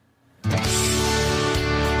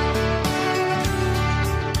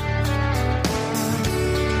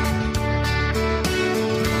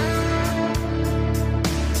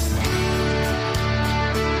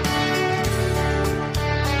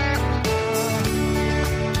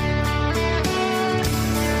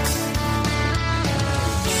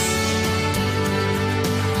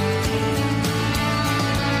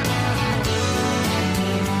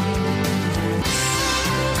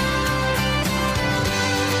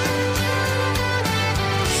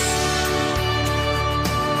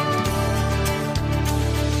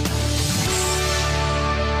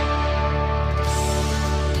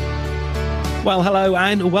Well, hello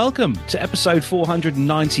and welcome to episode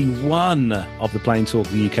 491 of the Plane Talk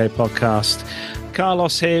the UK podcast.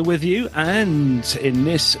 Carlos here with you, and in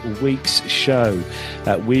this week's show,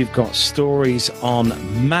 we've got stories on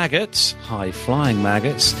Maggots, high-flying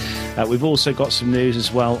Maggots. We've also got some news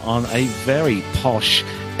as well on a very posh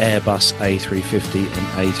Airbus A350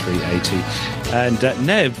 and A380. And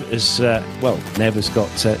Nev has got.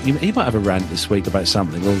 He might have a rant this week about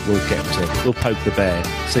something. We'll poke the bear,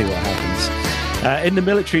 see what happens. In the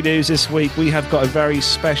military news this week, we have got a very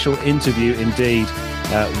special interview indeed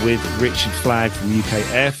with Rich Flagg from UK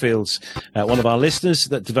Airfields, one of our listeners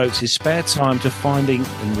that devotes his spare time to finding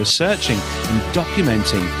and researching and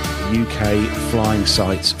documenting UK flying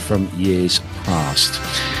sites from years past.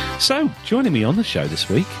 So, joining me on the show this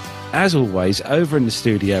week, as always, over in the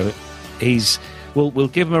studio, We'll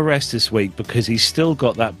give him a rest this week because he's still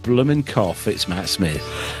got that bloomin' cough. It's Matt Smith.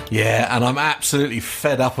 Yeah, and I'm absolutely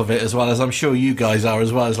fed up of it, as well as I'm sure you guys are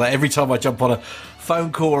as well. It's like every time I jump on a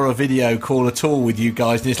phone call or a video call at all with you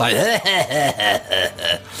guys, and it's like,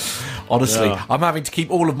 honestly, yeah. I'm having to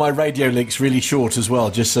keep all of my radio links really short as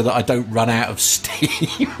well, just so that I don't run out of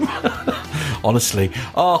steam. Honestly.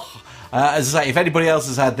 As I say, if anybody else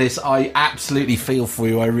has had this, I absolutely feel for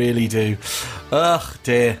you. I really do. Ugh,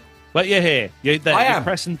 dear. But you're here. You're there. I am. You're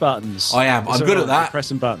pressing buttons. I am. I'm good at that.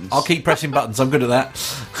 Pressing buttons. I'll keep pressing buttons. I'm good at that.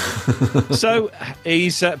 So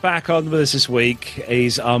he's back on with us this week.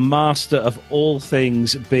 He's our master of all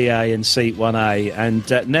things BA and Seat 1A.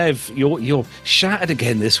 And Nev, you're shattered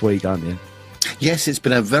again this week, aren't you? Yes, it's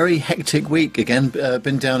been a very hectic week again.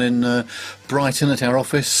 Been down in Brighton at our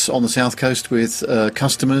office on the south coast with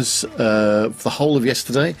customers for the whole of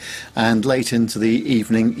yesterday and late into the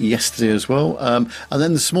evening yesterday as well. And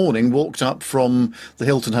then this morning walked up from the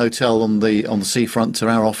Hilton Hotel on the seafront to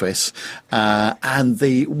our office, and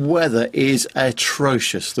the weather is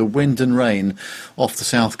atrocious. The wind and rain off the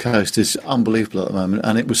south coast is unbelievable at the moment,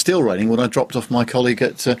 and it was still raining when I dropped off my colleague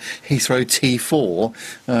at Heathrow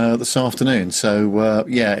T4 this afternoon. So,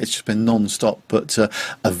 it's just been non-stop, but a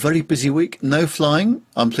very busy week. No flying,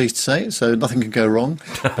 I'm pleased to say, so nothing can go wrong.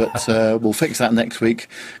 But we'll fix that next week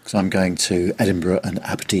because I'm going to Edinburgh and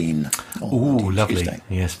Aberdeen. Ooh, lovely. Tuesday.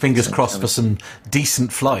 Yes, fingers crossed for some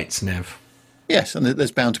decent flights, Nev. Yes, and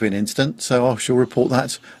there's bound to be an incident, so I shall report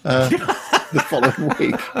that the following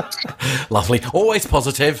week. Lovely. Always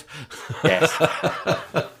positive. Yes.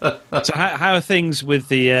 So how are things with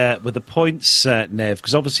the points, Nev?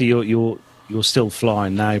 Because obviously you're still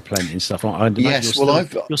flying now, plenty and stuff. Yes,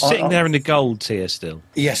 you're sitting there in the gold tier still.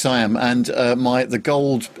 Yes, I am, and the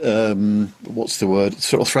gold, what's the word?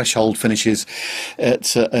 Sort of threshold finishes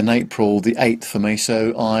at in April the 8th for me.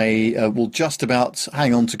 So I will just about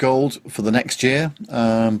hang on to gold for the next year.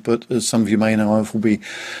 But as some of you may know, I will be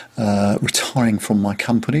retiring from my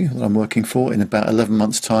company that I'm working for in about 11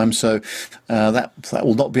 months' time. So that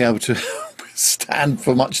will not be able to stand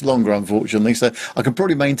for much longer, unfortunately. So I can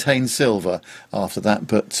probably maintain silver after that,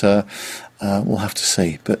 but we'll have to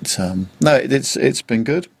see. But no, it's been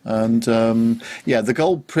good, and the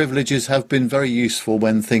gold privileges have been very useful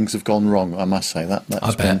when things have gone wrong. I must say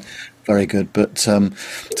that's been very good. But to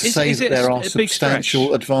say that there are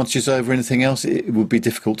substantial advantages over anything else, it would be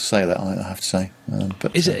difficult to say that. I have to say.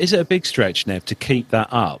 But is it a big stretch, Nev, to keep that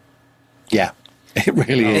up? Yeah. It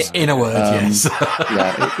really is. In a word,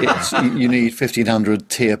 yes. You need 1,500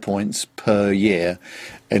 tier points per year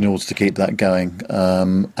in order to keep that going.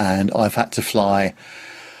 And I've had to fly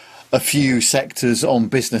a few sectors on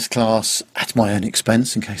business class at my own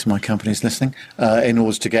expense, in case my company is listening, in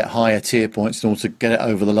order to get higher tier points, in order to get it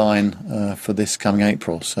over the line for this coming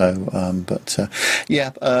April. So, but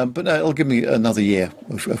no, it'll give me another year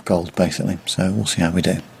of gold, basically. So we'll see how we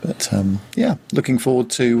do. But looking forward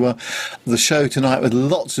to the show tonight with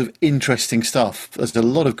lots of interesting stuff. There's a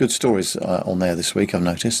lot of good stories on there this week, I've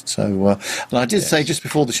noticed. So, and I did say just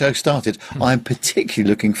before the show started, I'm particularly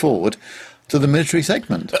looking forward to the military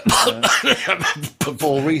segment.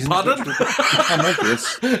 For reasons Pardon? which will become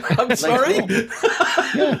obvious. I'm sorry?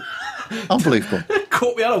 Yeah. Unbelievable.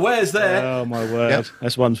 Caught me unawares there. Oh, my word. Yep.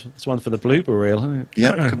 That's one for the blooper reel, isn't it?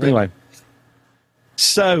 Yeah. Anyway.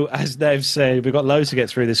 So, as Nev said, we've got loads to get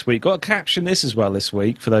through this week. Got to caption this as well this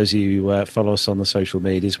week. For those of you who follow us on the social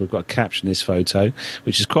medias, we've got to caption this photo,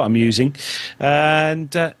 which is quite amusing.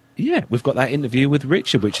 And we've got that interview with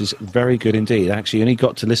Richard, which is very good indeed. I actually only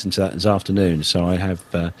got to listen to that this afternoon, so I have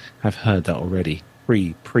heard that already.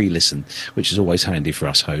 Pre-listen, which is always handy for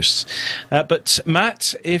us hosts. But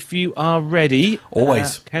Matt, if you are ready,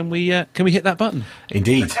 always can we hit that button?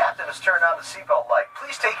 Indeed. The captain has turned on the seatbelt light.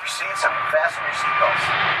 Please take your seats and fasten your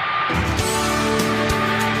seatbelts.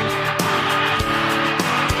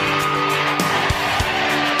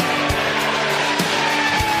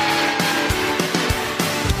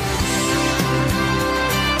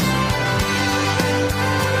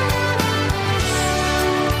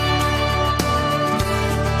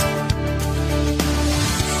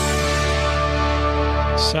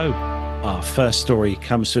 first story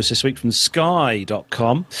comes to us this week from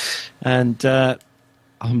sky.com, and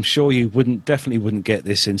I'm sure you definitely wouldn't get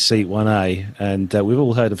this in seat 1A, and we've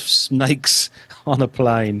all heard of snakes on a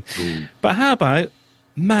plane. Ooh. But how about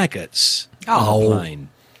maggots on a plane?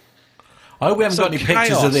 I hope we haven't got any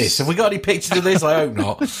pictures of this. Have we got any pictures of this? I hope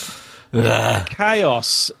not.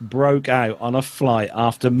 Chaos broke out on a flight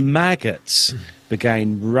after maggots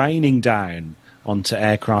began raining down onto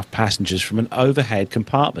aircraft passengers from an overhead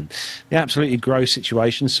compartment. The absolutely gross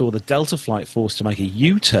situation saw the Delta flight forced to make a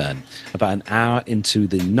U-turn about an hour into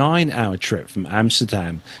the 9-hour trip from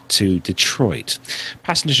Amsterdam to Detroit.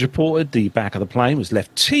 Passengers reported the back of the plane was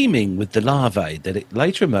left teeming with the larvae that it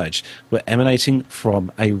later emerged were emanating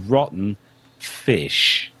from a rotten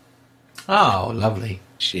fish. Oh, lovely.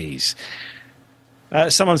 Jeez.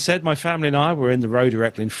 Someone said, my family and I were in the row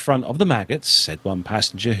directly in front of the maggots, said one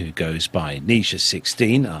passenger who goes by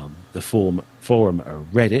Nisha16 on the forum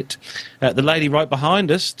Reddit. The lady right behind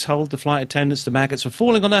us told the flight attendants the maggots were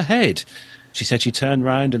falling on her head. She said she turned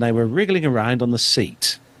round and they were wriggling around on the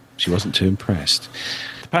seat. She wasn't too impressed.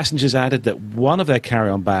 The passengers added that one of their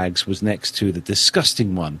carry-on bags was next to the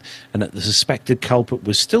disgusting one and that the suspected culprit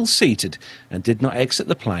was still seated and did not exit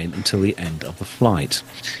the plane until the end of the flight.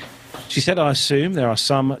 She said, I assume there are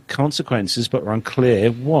some consequences, but we're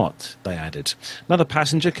unclear what, they added. Another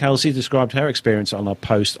passenger, Kelsey, described her experience on a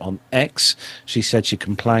post on X. She said she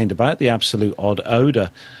complained about the absolute odd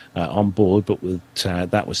odour on board, but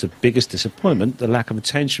that was the biggest disappointment, the lack of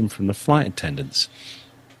attention from the flight attendants.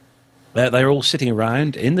 They were all sitting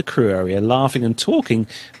around in the crew area laughing and talking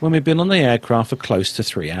when we'd been on the aircraft for close to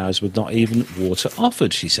 3 hours with not even water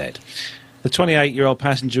offered, she said. The 28-year-old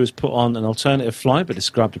passenger was put on an alternative flight but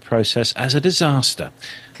described the process as a disaster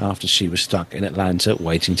after she was stuck in Atlanta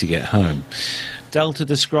waiting to get home. Delta,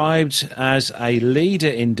 described as a leader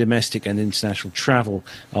in domestic and international travel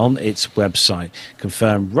on its website,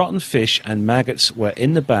 confirmed rotten fish and maggots were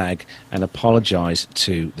in the bag and apologised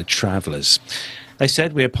to the travellers. They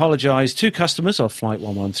said, we apologise to customers of Flight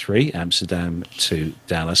 113, Amsterdam to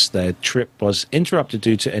Dallas. Their trip was interrupted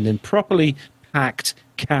due to an improperly packed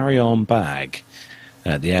carry-on bag,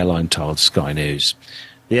 the airline told Sky News.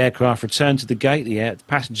 The aircraft returned to the gate. The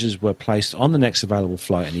passengers were placed on the next available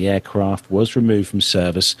flight and the aircraft was removed from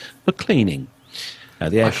service for cleaning.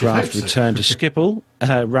 The aircraft returned to Schiphol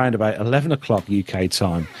around about 11 o'clock UK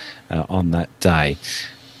time on that day.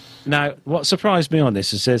 Now, what surprised me on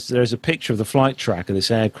this is there's a picture of the flight track of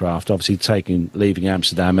this aircraft, obviously leaving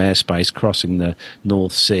Amsterdam airspace, crossing the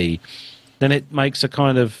North Sea. Then it makes a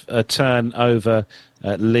kind of a turn over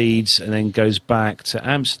Leeds and then goes back to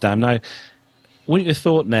Amsterdam. Now, wouldn't you have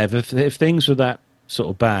thought, Nev, if things were that sort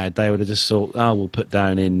of bad, they would have just thought, we'll put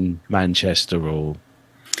down in Manchester or,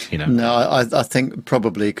 No, I think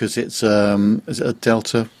probably because it's is it a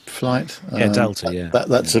Delta flight? Yeah, Delta, yeah.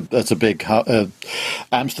 That's a big hub.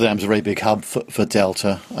 Amsterdam's a very big hub for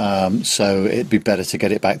Delta, so it'd be better to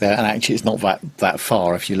get it back there. And actually, it's not that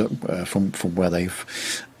far if you look from where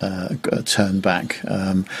they've turned back.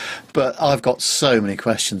 But I've got so many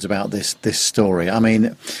questions about this story. I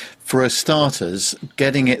mean, for starters,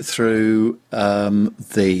 getting it through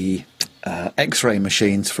the X-ray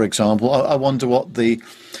machines, for example, I wonder what the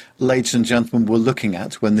ladies and gentlemen were looking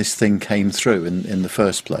at when this thing came through in the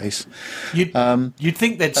first place. You'd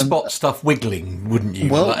think they'd spot stuff wiggling, wouldn't you?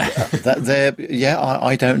 Well,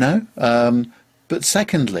 I don't know. But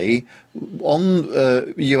secondly,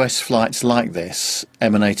 on US flights like this,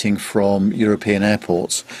 emanating from European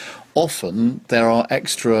airports, often there are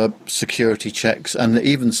extra security checks and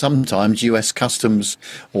even sometimes US customs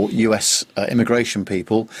or US immigration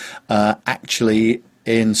people actually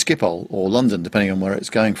in Schiphol or London, depending on where it's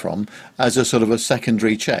going from, as a sort of a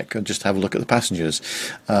secondary check and just have a look at the passengers.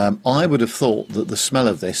 I would have thought that the smell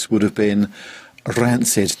of this would have been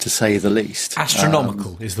rancid, to say the least.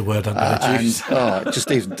 Astronomical is the word I'm going to use. It just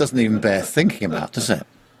doesn't even bear thinking about, does it?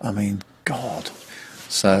 I mean, God.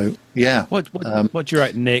 So, yeah. What do you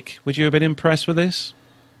reckon, Nick? Would you have been impressed with this?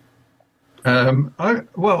 When I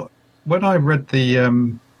read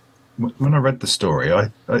the story,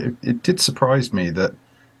 it did surprise me that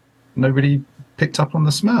nobody picked up on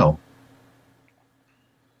the smell.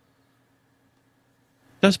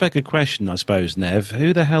 Does beg a question, I suppose, Nev.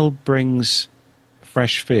 Who the hell brings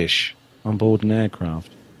fresh fish on board an aircraft?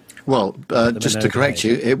 Well, just to correct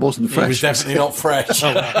you, it wasn't fresh. It was definitely not fresh.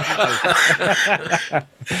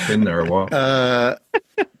 Been there a while.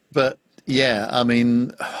 But, yeah, I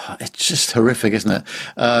mean, it's just horrific, isn't it?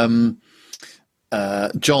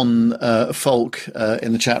 John Falk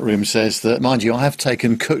in the chat room says that, mind you, I have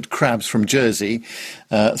taken cooked crabs from Jersey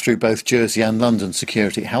through both Jersey and London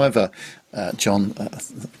security. However, John,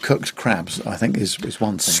 cooked crabs, I think, is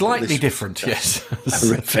one thing. Slightly different, yes.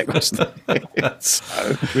 Horrific, wasn't it?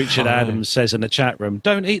 So, Richard Adams says in the chat room,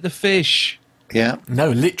 don't eat the fish. yeah. No,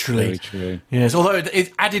 literally. Very true. Yes, although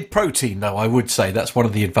it added protein, though, I would say. That's one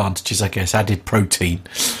of the advantages, I guess, added protein.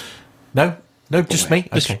 No, just me?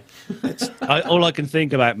 Okay. All I can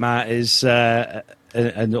think about, Matt, is,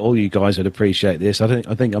 and all you guys would appreciate this.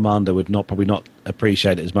 I think Armando would probably not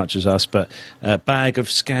appreciate it as much as us, but a bag of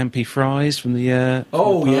scampi fries from the.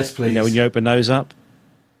 Yes, please. You know, when you open those up.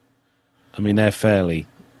 I mean, they're fairly.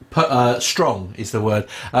 Strong is the word.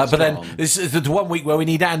 But then this is the one week where we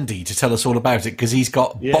need Andy to tell us all about it, because he's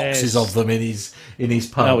got boxes of them in his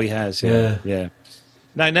pub. Oh, he has. Yeah.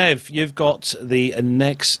 Now, Nev, you've got the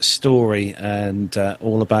next story and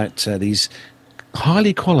all about these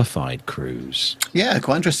highly qualified crews. Yeah,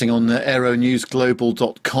 quite interesting. On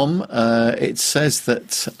aeronewsglobal.com, it says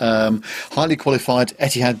that highly qualified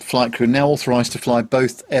Etihad flight crew now authorised to fly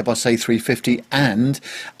both Airbus A350 and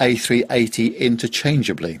A380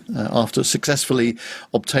 interchangeably. After successfully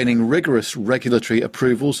obtaining rigorous regulatory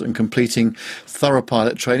approvals and completing thorough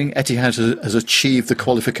pilot training, Etihad has achieved the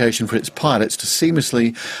qualification for its pilots to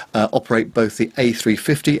seamlessly operate both the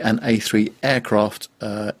A350 and A3 aircraft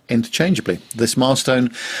interchangeably. This milestone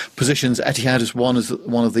positions Etihad as one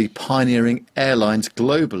of the pioneering airlines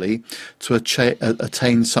globally to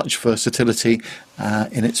attain such versatility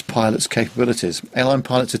in its pilots' capabilities. Airline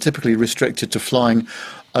pilots are typically restricted to flying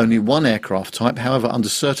only one aircraft type. However, under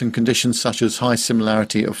certain conditions such as high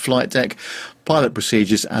similarity of flight deck, pilot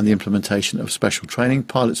procedures and the implementation of special training,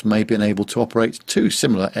 pilots may be enabled to operate two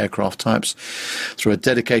similar aircraft types through a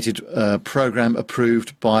dedicated program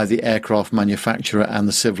approved by the aircraft manufacturer and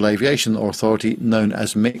the Civil Aviation Authority, known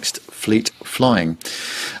as mixed fleet flying.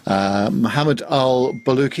 Mohammed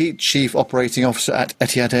Al-Baluki, Chief Operating Officer at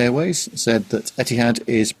Etihad Airways, said that Etihad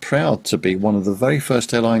is proud to be one of the very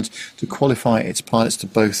first airlines to qualify its pilots to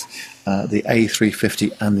both the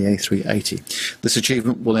A350 and the A380. This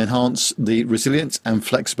achievement will enhance the resilience and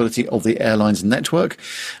flexibility of the airline's network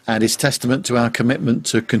and is testament to our commitment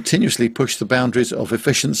to continuously push the boundaries of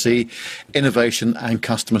efficiency, innovation and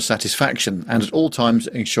customer satisfaction, and at all times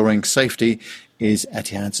ensuring safety is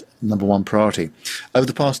Etihad's number one priority. Over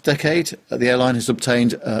the past decade, the airline has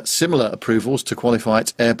obtained similar approvals to qualify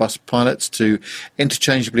its Airbus pilots to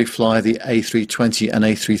interchangeably fly the A320 and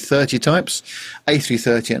A330 types,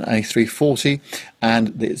 A330 and A340,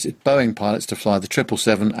 and its Boeing pilots to fly the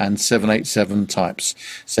 777 and 787 types,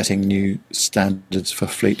 setting new standards for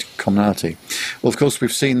fleet commonality. Well, of course,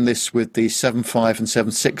 we've seen this with the 75 and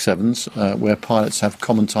 767s, where pilots have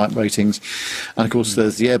common type ratings, and of course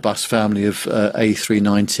there's the Airbus family of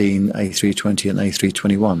A319, A320 and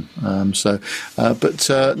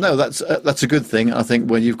A321. No, that's a good thing, I think,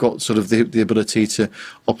 when you've got sort of the ability to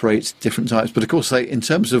operate different types. But of course, in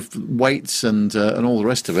terms of weights and all the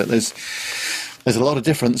rest of it, there's a lot of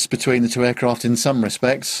difference between the two aircraft in some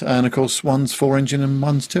respects, and of course one's 4-engine and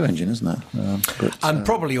one's 2-engine, isn't it? And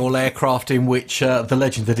probably all aircraft in which the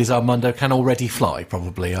legend that is Armando can already fly,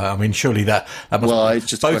 probably. I mean, surely that must it's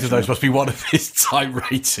just both of those must be one of his type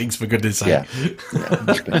ratings, for goodness sake. Yeah,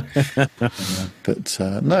 must be.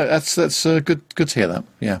 No, that's good to hear that.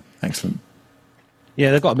 Yeah, excellent. Yeah,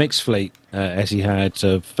 they've got a mixed fleet, Etihad,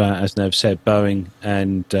 of, as Nev said, Boeing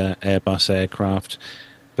and Airbus aircraft.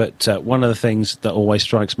 But one of the things that always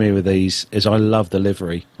strikes me with these is I love the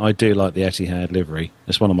livery. I do like the Etihad livery.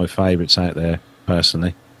 It's one of my favourites out there,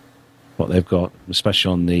 personally. What they've got,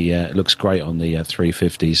 especially on the... it looks great on the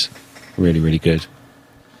 350s. Really, really good.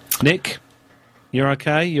 Nick, you're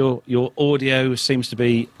okay? Your audio seems to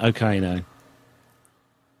be okay now.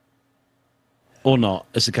 Or not,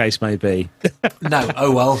 as the case may be. No,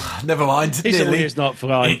 oh well, never mind. His audio's not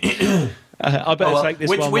fine. I better take this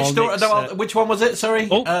one. Which one was it? Sorry,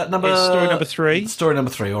 story number 3. Story number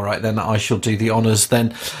 3. All right, then I shall do the honours.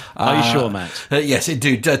 Then, are you sure, Matt? Yes,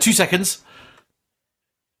 indeed. 2 seconds.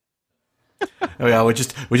 Oh yeah, we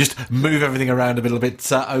just move everything around a little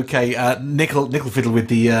bit. Okay, Nickel fiddle with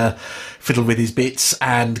his bits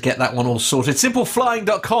and get that one all sorted.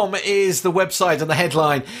 Simpleflying.com is the website, and the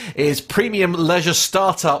headline is Premium Leisure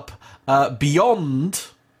Startup Beyond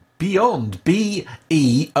Beyond,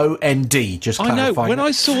 B-E-O-N-D. Just I know. clarifying. When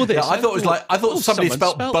I saw this, Yeah, I thought it was like somebody someone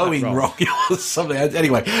spelt spelt Boeing that wrong or something.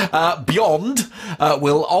 Anyway, Beyond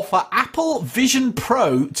will offer Apple Vision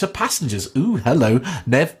Pro to passengers. Ooh, hello,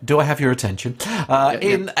 Nev. Do I have your attention?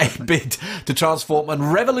 In a bid to transform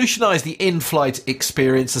and revolutionise the in-flight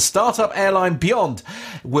experience, the startup airline Beyond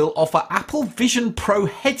will offer Apple Vision Pro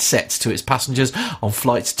headsets to its passengers on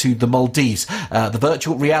flights to the Maldives. The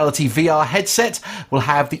virtual reality VR headset will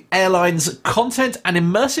have the airline's content and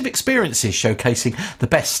immersive experiences showcasing the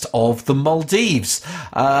best of the Maldives.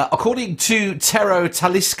 According to Tero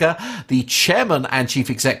Taliska, the chairman and chief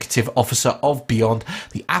executive officer of Beyond,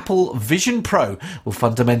 the Apple Vision Pro will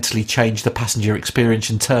fundamentally change the passenger experience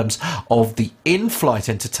in terms of the in-flight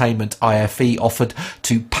entertainment IFE offered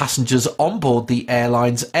to passengers on board the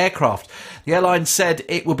airline's aircraft. The airline said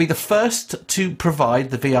it will be the first to provide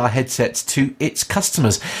the VR headsets to its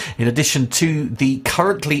customers. In addition to the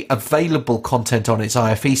currently available content on its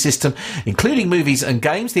IFE system, including movies and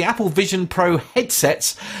games, the Apple Vision Pro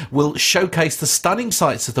headsets will showcase the stunning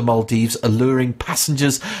sights of the Maldives, alluring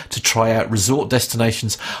passengers to try out resort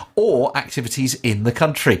destinations or activities in the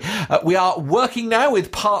country. We are working now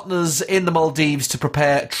with partners in the Maldives to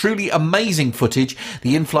prepare truly amazing footage.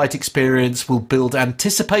 The in-flight experience will build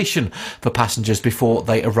anticipation for passengers before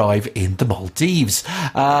they arrive in the Maldives.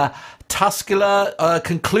 Tuscular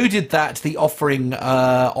concluded that the offering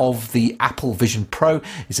of the Apple Vision Pro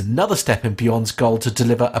is another step in Beyond's goal to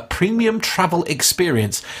deliver a premium travel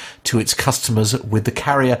experience to its customers, with the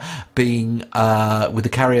carrier being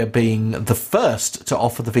the first to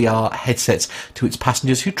offer the VR headsets to its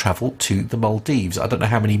passengers who travel to the Maldives. I don't know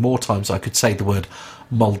how many more times I could say the word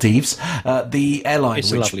Maldives. The airline,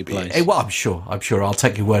 it's a lovely place. Well, I'm sure. I'll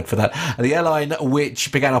take your word for that. The airline,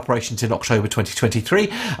 which began operations in October 2023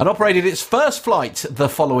 and operated its first flight the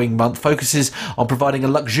following month, focuses on providing a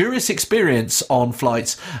luxurious experience on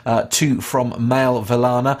flights from Mal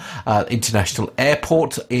Velana International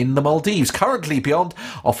Airport in the Maldives. Currently, Beyond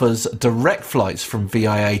offers direct flights from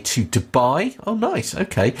VIA to Dubai. Oh, nice.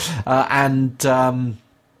 Okay,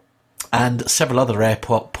 and several other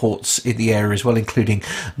airports in the area as well, including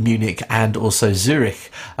Munich and also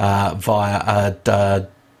Zurich, via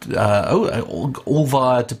all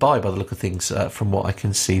via Dubai by the look of things, from what I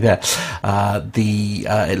can see there.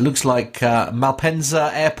 It looks like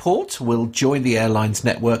Malpensa Airport will join the airline's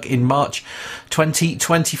network in March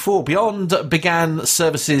 2024. Beyond began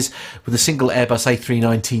services with a single Airbus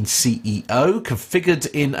A319 CEO configured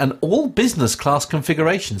in an all-business class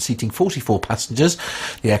configuration, seating 44 passengers.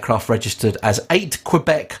 The aircraft, registered as 8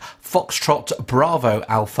 Quebec Foxtrot Bravo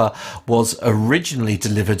Alpha, was originally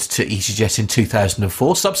delivered to EasyJet in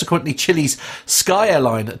 2004. Subsequently, Chile's Sky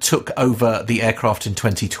Airline took over the aircraft in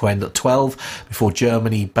 2012 before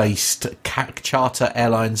Germany-based charter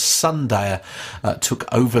airline Sundair took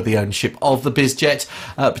over the ownership of the BizJet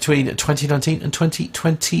between 2019 and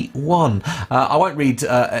 2021. I won't read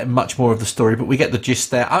much more of the story, but we get the gist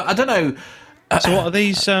there. I don't know. So what are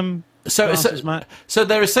these... So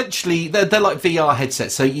they're essentially they're like VR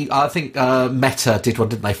headsets. So I think Meta did one,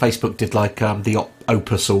 didn't they? Facebook did like the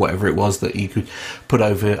Opus or whatever it was that you could put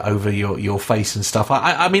over your face and stuff.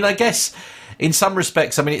 I mean, I guess in some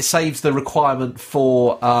respects, I mean, it saves the requirement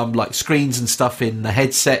for like screens and stuff in the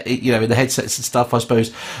headset. In the headsets and stuff, I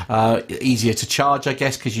suppose easier to charge, I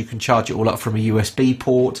guess, because you can charge it all up from a USB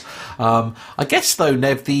port. I guess though,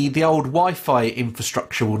 Nev, the old Wi-Fi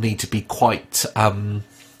infrastructure will need to be quite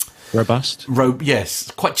robust?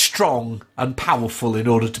 Yes, quite strong and powerful in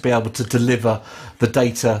order to be able to deliver the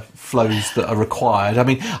data flows that are required. I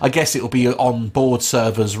mean, I guess it will be on board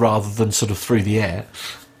servers rather than sort of through the air.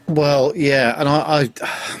 Well, yeah, and I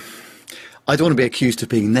don't want to be accused of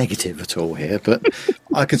being negative at all here, but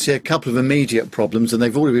I can see a couple of immediate problems, and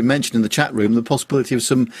they've already been mentioned in the chat room, the possibility of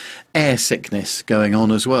some air sickness going on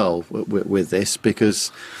as well with this,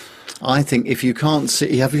 because I think if you can't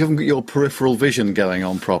see, if you haven't got your peripheral vision going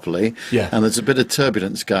on properly, and there's a bit of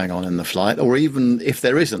turbulence going on in the flight, or even if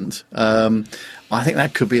there isn't, I think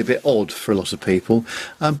that could be a bit odd for a lot of people.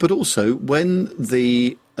 But also, when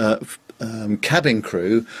the cabin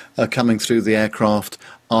crew are coming through the aircraft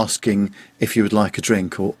asking if you would like a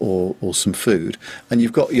drink or some food, and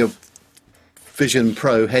you've got your Vision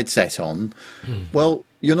Pro headset on, well,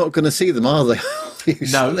 you're not going to see them, are they?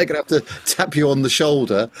 No. They're going to have to tap you on the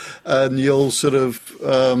shoulder and you'll sort of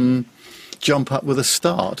jump up with a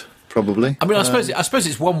start, probably. I mean, I suppose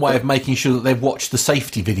it's one way of making sure that they've watched the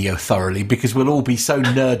safety video thoroughly, because we'll all be so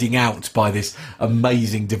nerding out by this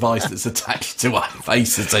amazing device that's attached to our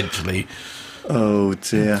face, essentially. Oh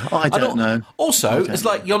dear, I don't know. Also, it's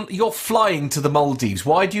like you're flying to the Maldives.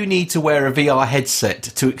 Why do you need to wear a VR headset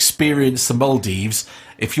to experience the Maldives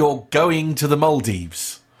if you're going to the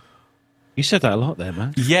Maldives? You said that a lot there,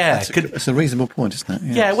 man. Yeah, It's a reasonable point, isn't it?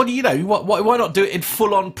 yeah. Well, why not do it in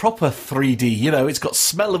full-on proper 3D? It's got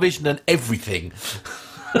smell-o-vision and everything.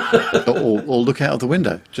 or look out of the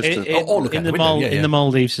window. Or look in out the window. In the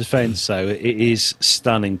Maldives defence, though, it is a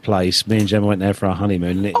stunning place. Me and Gemma went there for our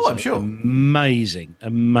honeymoon. And it's I'm sure. Amazing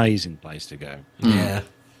place to go. Yeah.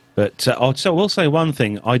 But I will say one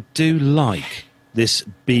thing. I do like this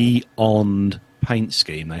Beyond paint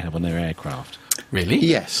scheme they have on their aircraft. Really?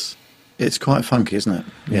 Yes. It's quite funky, isn't it?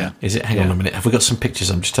 Yeah. Is it? Hang on a minute. Have we got some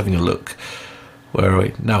pictures? I'm just having a look. Where are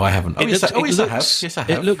we? No, I haven't. Yes, I have. Yes, I have.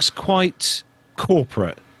 It looks quite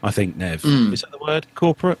corporate, I think, Nev. Is that the word?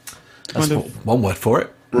 Corporate? That's one word for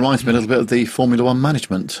it. Reminds me a little bit of the Formula One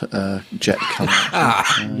management jet colour.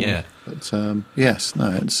 Yeah. But yes,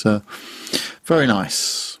 no, it's very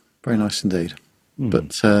nice. Very nice indeed. But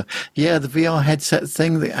the VR headset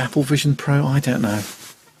thing, the Apple Vision Pro, I don't know.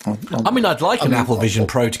 I'd like an Apple Vision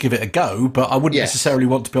Pro to give it a go, but I wouldn't necessarily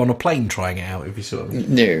want to be on a plane trying it out, if you saw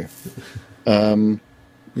me. No.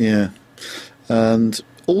 Yeah. And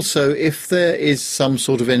also, if there is some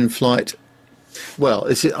sort of in-flight...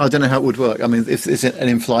 Well, I don't know how it would work. I mean, if there's an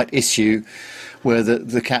in-flight issue where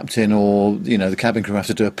the captain or, the cabin crew have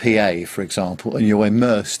to do a PA, for example, and you're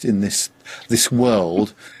immersed in this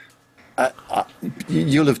world...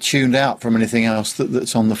 you'll have tuned out from anything else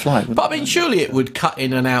that's on the flight. But I mean, surely it would cut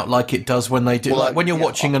in and out like it does when they do, when you're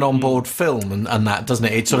watching an onboard film and that, doesn't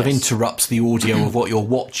it? It sort of interrupts the audio of what you're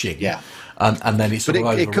watching. Yeah. And then it's sort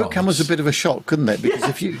of it could come as a bit of a shock, couldn't it? Because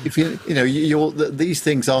if these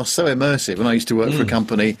things are so immersive. And I used to work for a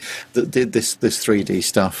company that did this 3D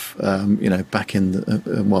stuff, back in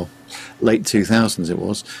the late 2000s it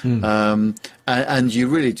was, and you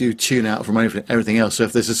really do tune out from everything else. So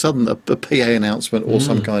if there's a PA announcement or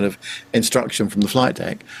some kind of instruction from the flight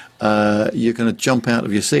deck, you're going to jump out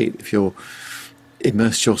of your seat if you're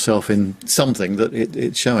immersed yourself in something that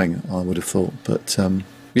it's showing. I would have thought, but.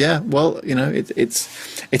 It's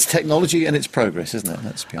technology and it's progress, isn't it?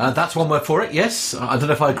 That's one word for it, yes. I don't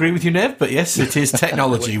know if I agree with you, Nev, but yes, it is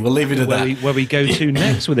technology. We'll leave it at that. Where we go to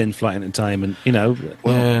next with in-flight entertainment,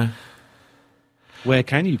 where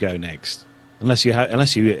can you go next? Unless you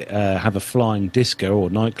have a flying disco or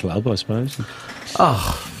nightclub, I suppose.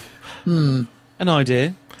 An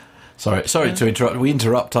idea. Sorry to interrupt. We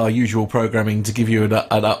interrupt our usual programming to give you an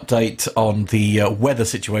update on the weather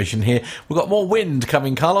situation here. We've got more wind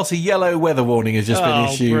coming, Carlos. A yellow weather warning has just been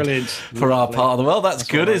issued for our part of the world. That's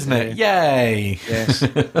good, isn't it? Yay! Yes.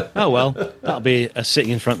 Oh, well, that'll be a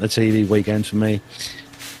sitting in front of the TV weekend for me.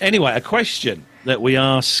 Anyway, a question that we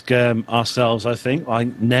ask ourselves, I think.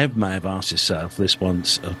 Neb may have asked himself this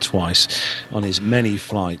once or twice on his many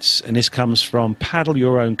flights, and this comes from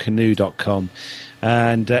paddleyourown.canoe.com.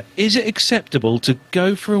 And is it acceptable to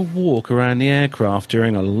go for a walk around the aircraft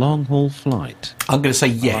during a long-haul flight? I'm going to say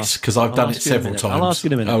yes, because I've done it several times. I'll ask you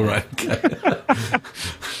in a minute. Oh, right. Okay.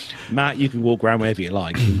 Matt, you can walk around wherever you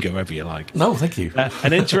like. You can go wherever you like. No, thank you.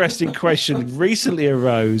 An interesting question recently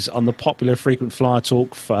arose on the popular frequent flyer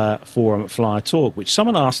talk forum at Flyer Talk, which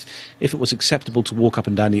someone asked if it was acceptable to walk up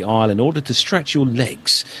and down the aisle in order to stretch your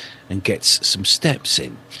legs and gets some steps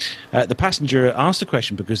in. The passenger asked the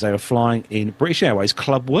question because they were flying in British Airways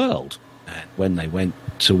Club World. And when they went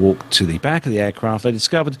to walk to the back of the aircraft, they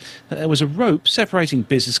discovered that there was a rope separating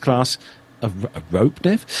business class. A rope,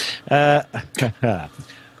 Nev?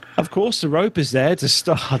 Of course, the rope is there to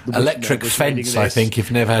start... Electric fence, I think,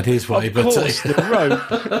 if Nev had his way. Of course, the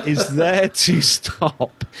rope is there to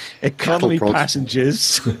stop economy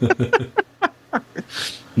passengers...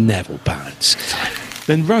 Neville Barnes.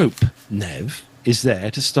 Then rope, Nev, is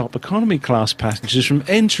there to stop economy class passengers from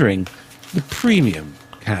entering the premium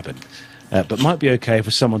cabin. But might be okay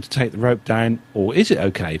for someone to take the rope down, or is it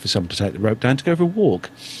okay for someone to take the rope down to go for a walk?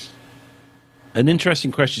 An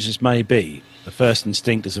interesting question this may be. The first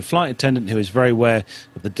instinct as a flight attendant who is very aware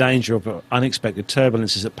of the danger of unexpected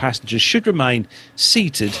turbulence is that passengers should remain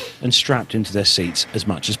seated and strapped into their seats as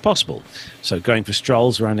much as possible. So going for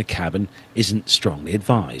strolls around the cabin isn't strongly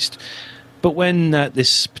advised. But when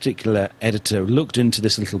this particular editor looked into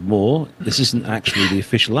this a little more, this isn't actually the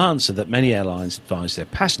official answer that many airlines advise their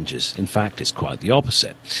passengers. In fact, it's quite the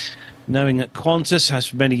opposite. Knowing that Qantas has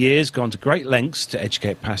for many years gone to great lengths to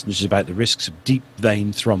educate passengers about the risks of deep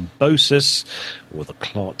vein thrombosis, or the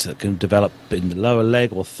clot that can develop in the lower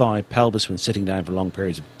leg or thigh pelvis when sitting down for long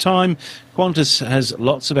periods of time, Qantas has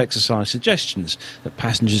lots of exercise suggestions that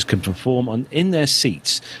passengers can perform in their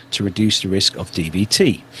seats to reduce the risk of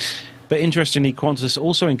DVT. But interestingly, Qantas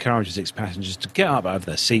also encourages its passengers to get up out of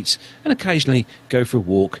their seats and occasionally go for a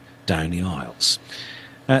walk down the aisles.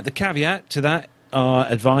 The caveat to that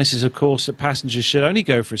advice is, of course, that passengers should only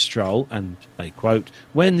go for a stroll, and they quote,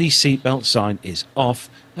 when the seatbelt sign is off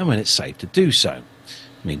and when it's safe to do so.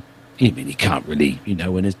 I mean, you can't really,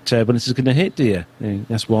 when turbulence is going to hit, do you?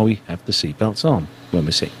 That's why we have the seatbelts on when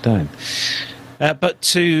we're sitting down. But back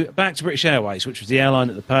to British Airways, which was the airline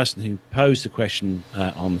that the person who posed the question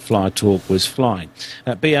on the Flyer Talk was flying.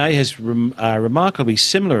 BA has remarkably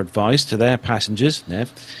similar advice to their passengers,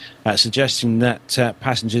 Nev, suggesting that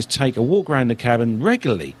passengers take a walk around the cabin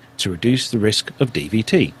regularly to reduce the risk of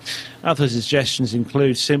DVT. Other suggestions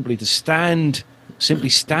include simply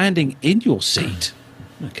standing in your seat.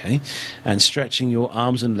 Okay, and stretching your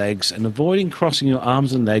arms and legs and avoiding crossing your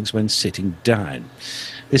arms and legs when sitting down.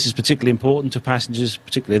 This is particularly important to passengers,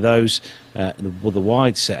 particularly those with a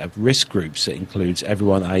wide set of risk groups that includes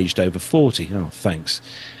everyone aged over 40. Oh, thanks.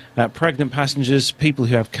 Pregnant passengers, people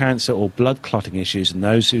who have cancer or blood clotting issues, and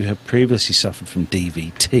those who have previously suffered from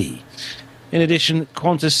DVT. In addition,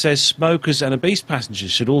 Qantas says smokers and obese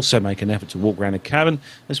passengers should also make an effort to walk around the cabin,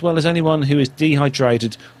 as well as anyone who is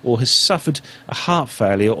dehydrated or has suffered a heart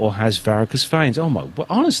failure or has varicose veins. Oh my, but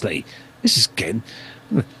honestly, this is getting...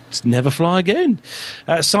 Let's never fly again.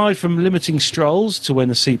 Aside from limiting strolls to when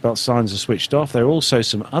the seatbelt signs are switched off, there are also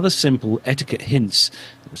some other simple etiquette hints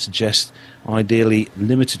that would suggest ideally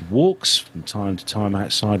limited walks from time to time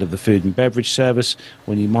outside of the food and beverage service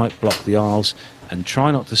when you might block the aisles, and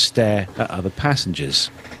try not to stare at other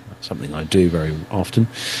passengers. That's something I do very often.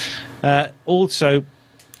 Also,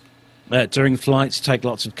 during flights, take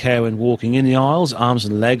lots of care when walking in the aisles. Arms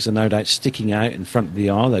and legs are no doubt sticking out in front of the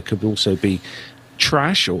aisle. There could also be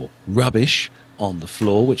trash or rubbish on the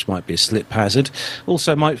floor, which might be a slip hazard.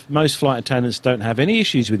 Also, most flight attendants don't have any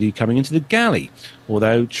issues with you coming into the galley,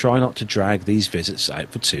 although try not to drag these visits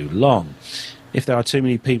out for too long. If there are too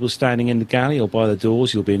many people standing in the galley or by the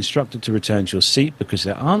doors, you'll be instructed to return to your seat because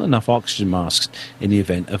there aren't enough oxygen masks in the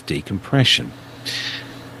event of decompression.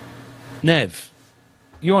 Nev,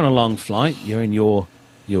 you're on a long flight. You're in your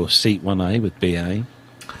seat 1A with BA.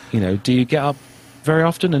 Do you get up very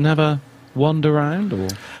often and have a wander around? Or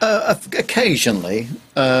occasionally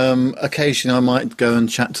I might go and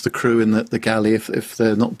chat to the crew in the galley if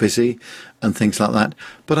they're not busy and things like that,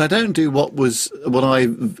 but I don't do what I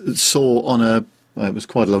saw on it was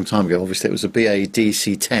quite a long time ago. Obviously it was a BA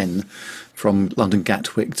DC-10 from London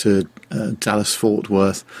Gatwick to Dallas Fort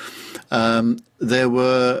Worth. There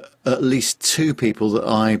were at least two people that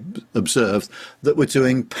I observed that were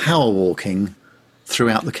doing power walking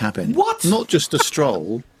throughout the cabin. What? Not just a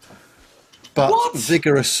stroll, but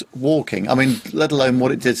vigorous walking. I mean, let alone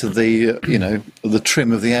what it did to the the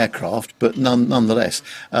trim of the aircraft, but nonetheless,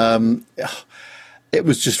 it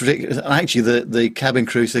was just ridiculous. And actually, the cabin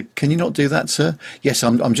crew said, "Can you not do that, sir?" "Yes,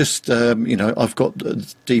 I'm just I've got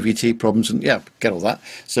DVT problems, and yeah, get all that."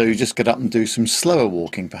 So you just get up and do some slower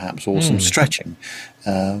walking, perhaps, or some stretching.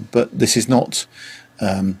 But this is not,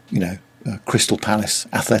 Crystal Palace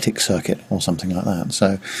athletic circuit or something like that.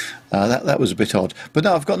 So that was a bit odd. But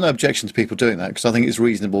no, I've got no objection to people doing that because I think it's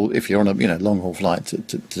reasonable if you're on a long haul flight to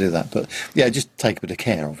do that. But yeah, just take a bit of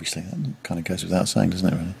care. Obviously, that kind of goes without saying, doesn't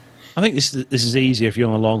it? Really. I think this is easier if you're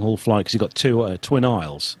on a long haul flight because you've got two twin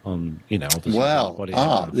aisles on. Obviously.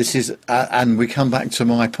 Well, this is, and we come back to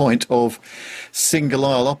my point of single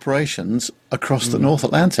aisle operations across the North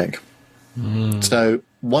Atlantic. So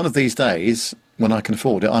one of these days, when I can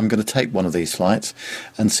afford it, I'm going to take one of these flights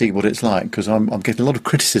and see what it's like, because I'm getting a lot of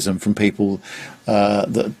criticism from people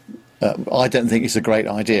that I don't think it's a great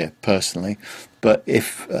idea personally. But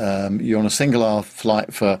if you're on a single hour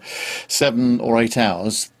flight for 7 or 8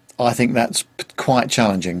 hours, I think that's quite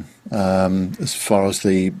challenging as far as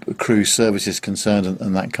the crew service is concerned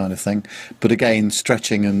and that kind of thing. But again,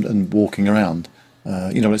 stretching and walking around,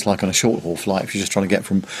 what it's like on a short haul flight if you're just trying to get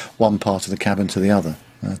from one part of the cabin to the other.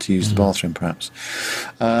 To use the bathroom, perhaps.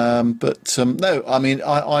 No, I mean,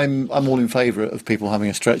 I'm all in favour of people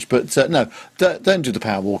having a stretch, but no, don't do the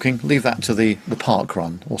power walking. Leave that to the park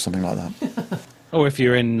run or something like that. Or if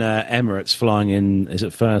you're in Emirates flying in, is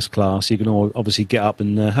it first class, you can obviously get up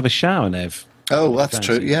and have a shower, Nev. Oh, that's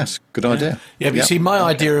true. Yes, good idea. Yeah, but you see, my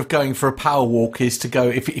idea of going for a power walk is to go,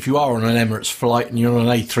 if you are on an Emirates flight and you're on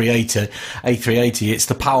an A380, it's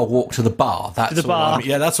the power walk to the bar. That's the bar.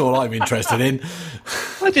 That's all I'm interested in.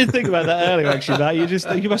 I did think about that earlier, actually, Matt.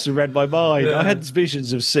 You must have read my mind. Yeah. I had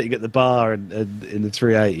visions of sitting at the bar and in the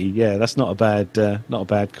 380. Yeah, that's not a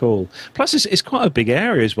bad call. Plus, it's quite a big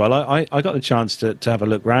area as well. I got the chance to have a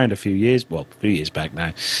look round a few years back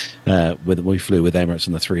now, when we flew with Emirates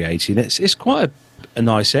on the 380, and it's quite quite a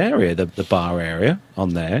nice area, the bar area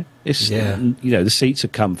on there. It's the seats are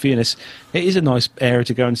comfy, and it is a nice area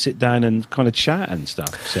to go and sit down and kind of chat and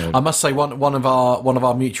stuff. So I must say, one of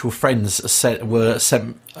our mutual friends sent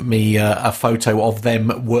me a photo of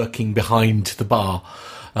them working behind the bar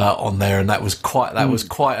on there, and that was quite an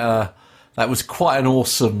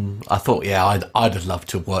awesome. I thought, I'd have loved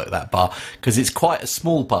to have worked that bar, because it's quite a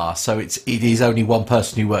small bar, so it is only one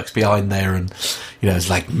person who works behind there, and it's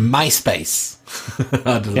like my space.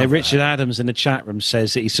 Richard Adams in the chat room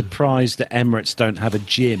says that he's surprised that Emirates don't have a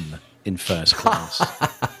gym in first class.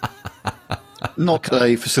 Not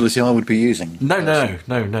a facility I would be using. No,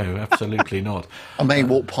 absolutely not. I may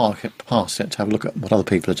walk past it to have a look at what other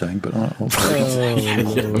people are doing, but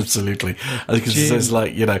absolutely. Because it says, my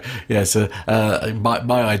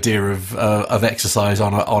idea of exercise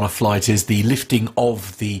on a flight is the lifting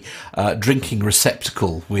of the drinking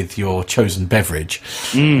receptacle with your chosen beverage.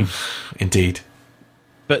 Indeed.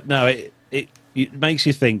 But no, it makes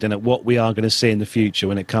you think, then, at what we are going to see in the future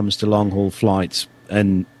when it comes to long haul flights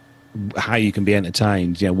and how you can be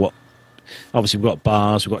entertained. Obviously we've got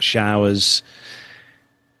bars, we've got showers.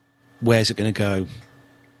 Where's it going to go?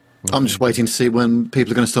 I'm just waiting to see when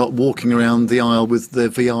people are going to start walking around the aisle with their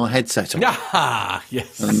VR headset on.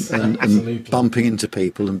 Yes, and bumping into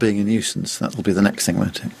people and being a nuisance. That will be the next thing,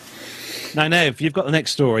 won't it? Now, Nev, you've got the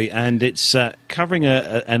next story, and it's covering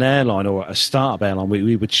an airline, or a startup airline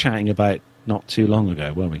we were chatting about not too long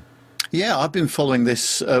ago, weren't we? Yeah, I've been following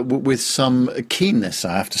this with some keenness,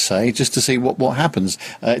 I have to say, just to see what happens.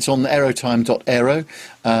 It's on aerotime.aero,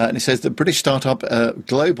 and it says that British startup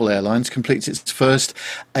Global Airlines completes its first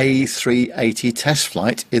A380 test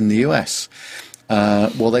flight in the US.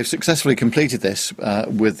 They've successfully completed this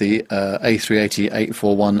with the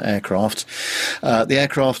A380-841 aircraft. The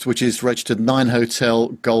aircraft, which is registered 9 Hotel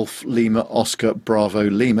Golf Lima Oscar Bravo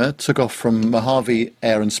Lima, took off from Mojave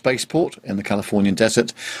Air and Spaceport in the Californian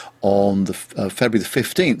desert on the February the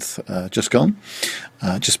 15th, just gone,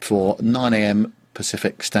 just before 9 a.m.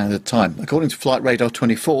 Pacific Standard Time. According to Flight Radar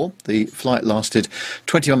 24, the flight lasted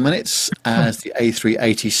 21 minutes as the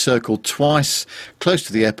A380 circled twice close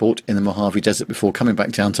to the airport in the Mojave Desert before coming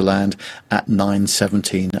back down to land at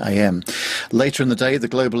 9:17 a.m. Later in the day, the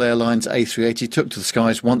Global Airlines A380 took to the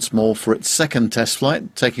skies once more for its second test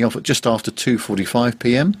flight, taking off at just after 2:45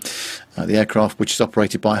 p.m. The aircraft, which is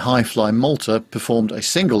operated by High Fly Malta, performed a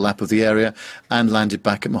single lap of the area and landed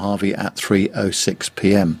back at Mojave at 3:06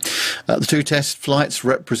 p.m. The two test flights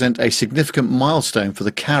represent a significant milestone for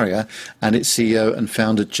the carrier and its CEO and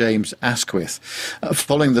founder, James Asquith.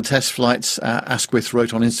 Following the test flights, Asquith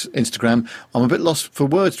wrote on Instagram, "I'm a bit lost for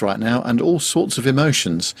words right now and all sorts of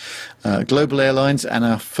emotions. Global Airlines and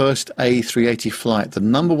our first A380 flight, the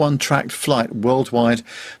number one tracked flight worldwide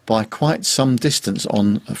by quite some distance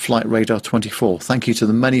on Flight Radar 24. Thank you to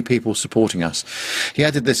the many people supporting us." He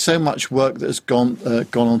added, "There's so much work that has gone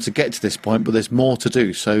on to get to this point, but there's more to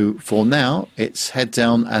do. So for now, it's head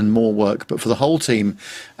down and more work. But for the whole team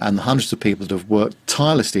and the hundreds of people that have worked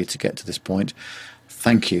tirelessly to get to this point,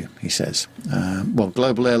 thank you," he says.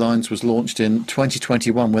 Global Airlines was launched in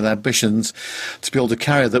 2021 with ambitions to build a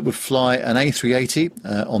carrier that would fly an A380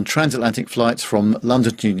 on transatlantic flights from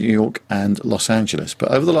London to New York and Los Angeles.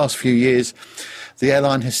 But over the last few years, the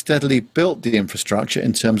airline has steadily built the infrastructure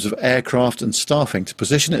in terms of aircraft and staffing to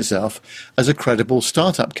position itself as a credible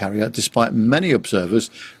startup carrier, despite many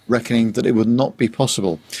observers reckoning that it would not be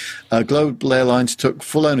possible. Global Airlines took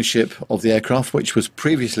full ownership of the aircraft, which was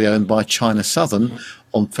previously owned by China Southern,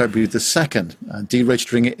 on February the 2nd,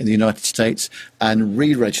 deregistering it in the United States and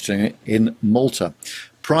re-registering it in Malta.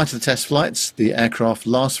 Prior to the test flights, the aircraft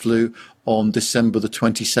last flew on December the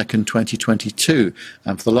 22nd, 2022,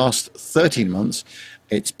 and for the last 13 months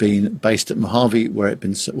it's been based at Mojave, where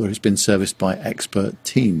it's been serviced by expert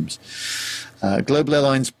teams. Global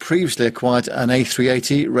Airlines previously acquired an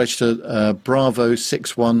A380 registered Bravo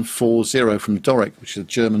 6140 from Doric, which is a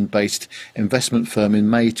German-based investment firm, in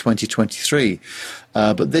May 2023.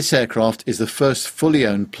 But this aircraft is the first fully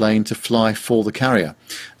owned plane to fly for the carrier.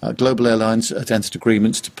 Global Airlines has entered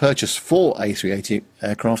agreements to purchase 4 A380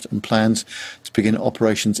 aircraft and plans to begin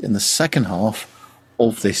operations in the second half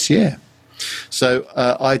of this year. So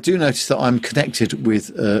I do notice that I'm connected with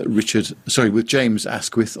with James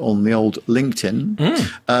Asquith on the old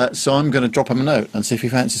LinkedIn. So I'm going to drop him a note and see if he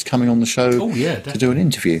fancies coming on the show to do an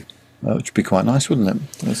interview, which would be quite nice, wouldn't it?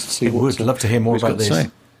 Let's see. I would love to hear more about this.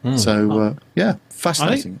 So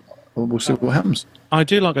fascinating. We'll see what happens. I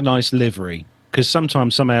do like a nice livery because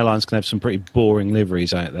sometimes some airlines can have some pretty boring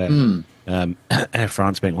liveries out there. Air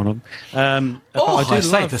France being one of them. I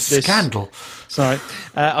say the scandal. Sorry,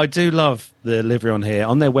 I do love the livery on here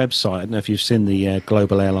on their website. I don't know if you've seen the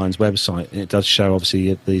Global Airlines website. It does show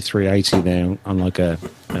obviously the 380 there on like a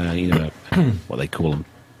what they call them,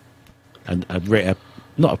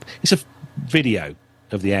 it's a video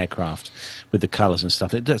of the aircraft with the colours and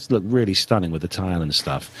stuff. It does look really stunning with the tail and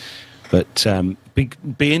stuff. But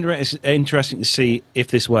be interesting to see if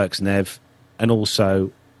this works, Nev, and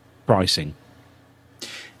also pricing.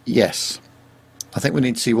 Yes. I think we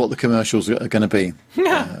need to see what the commercials are going to be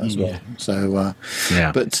as well. So,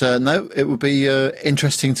 but no, it would be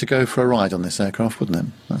interesting to go for a ride on this aircraft, wouldn't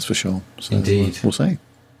it? That's for sure. So, indeed. We'll see.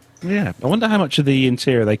 Yeah, I wonder how much of the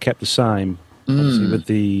interior they kept the same. Obviously, with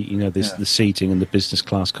the the seating and the business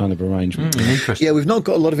class kind of arrangement. Interesting. Yeah, we've not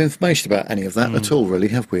got a lot of information about any of that at all, really,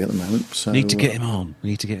 have we, at the moment? So, need to get him on.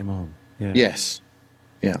 We need to get him on. Yeah. Yes.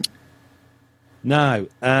 Yeah. No,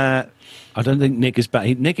 I don't think Nick is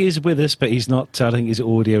back. Nick is with us, but he's not. I think his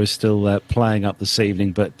audio is still playing up this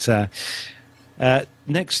evening. But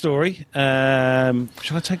next story.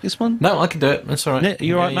 Shall I take this one? No, I can do it. That's all right. Nick,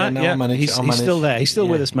 you all right, Matt? No, yeah, I'll manage. he's still there. He's still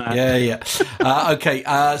with us, Matt. Yeah. Okay.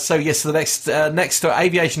 So yes, the next story,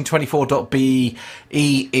 aviation24.be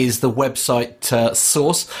is the website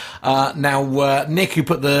source. Now, Nick, who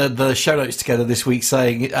put the show notes together this week,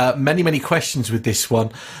 saying many questions with this one,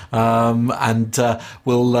 and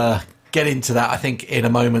we'll get into that, I think, in a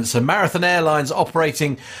moment. So Marathon Airlines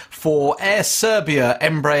operating for Air Serbia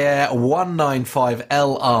Embraer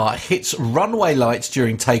 195LR hits runway lights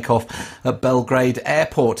during takeoff at Belgrade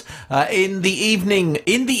Airport in the evening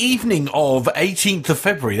of 18th of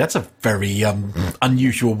February. That's a very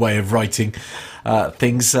unusual way of writing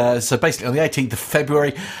things. So basically on the 18th of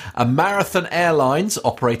February, Marathon Airlines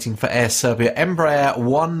operating for Air Serbia Embraer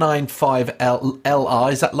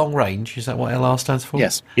 195LR, is that long range? Is that what LR stands for?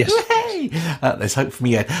 Yes. There's hope for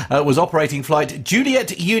me yet. Was operating flight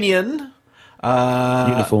Juliet Union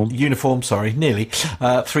Uniform, sorry, nearly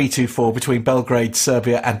 324 between Belgrade,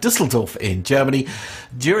 Serbia and Dusseldorf in Germany.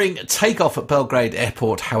 During takeoff at Belgrade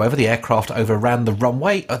Airport, however, the aircraft overran the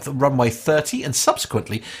runway at the runway 30 and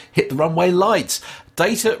subsequently hit the runway lights.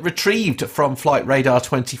 Data retrieved from Flight Radar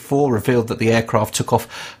 24 revealed that the aircraft took off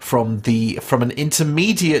from an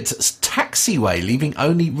intermediate taxiway, leaving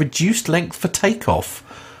only reduced length for takeoff.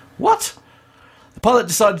 What? The pilot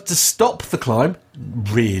decided to stop the climb,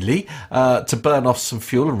 to burn off some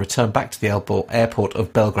fuel and return back to the airport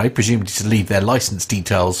of Belgrade, presumably to leave their licence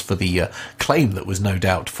details for the claim that was no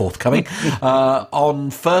doubt forthcoming.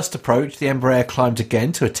 On first approach, the Embraer climbed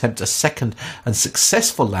again to attempt a second and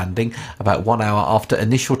successful landing about 1 hour after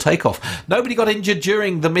initial takeoff. Nobody got injured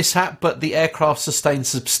during the mishap, but the aircraft sustained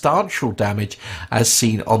substantial damage, as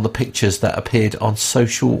seen on the pictures that appeared on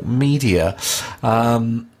social media.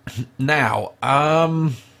 Now,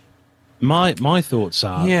 my thoughts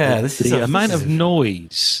are this is the amount of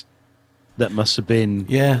noise that must have been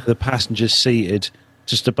the passengers seated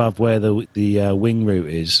just above where the wing route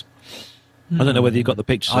is. I don't know whether you've got the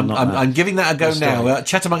pictures or not. I'm giving that a go now.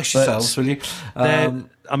 Chat amongst yourselves, will you? I've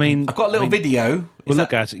got a little video. We'll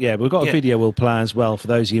look at it. Yeah, we've got a video we'll play as well for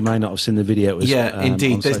those of you who may not have seen the video.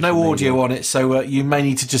 Indeed. There's no audio on it, so you may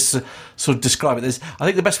need to just sort of describe it. I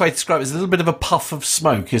think the best way to describe it is a little bit of a puff of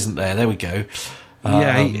smoke, isn't there? There we go.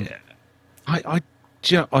 I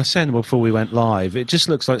said before we went live, it just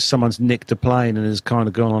looks like someone's nicked a plane and has kind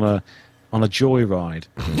of gone on a joyride.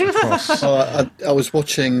 I was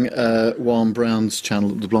watching Juan Brown's channel,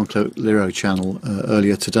 the Blanco Liro channel,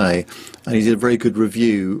 earlier today, and he did a very good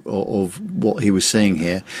review of what he was seeing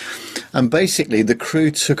here. And basically, the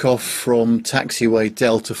crew took off from taxiway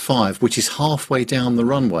Delta 5, which is halfway down the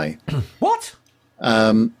runway. What?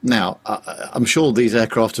 Now, I'm sure these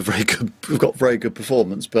aircraft are very good. We've got very good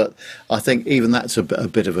performance, but I think even that's a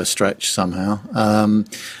bit of a stretch somehow.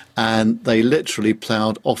 And they literally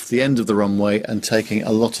ploughed off the end of the runway and taking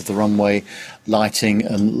a lot of the runway lighting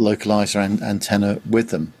and localizer and antenna with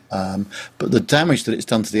them. But the damage that it's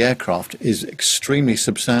done to the aircraft is extremely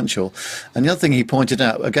substantial. And the other thing he pointed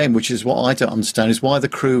out, again, which is what I don't understand, is why the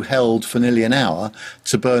crew held for nearly an hour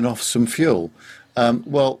to burn off some fuel.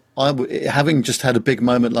 Having just had a big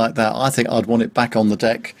moment like that, I think I'd want it back on the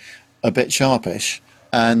deck a bit sharpish.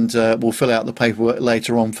 And we'll fill out the paperwork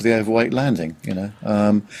later on for the overweight landing,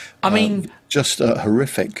 just a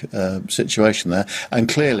horrific situation there. And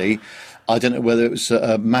clearly, I don't know whether it was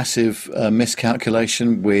a massive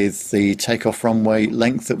miscalculation with the takeoff runway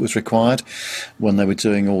length that was required when they were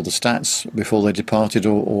doing all the stats before they departed,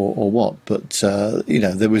 or what. But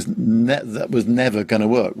there was that was never going to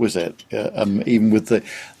work, was it? Even with the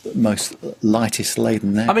most lightest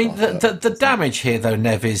laden aircraft. I mean, the damage here, though,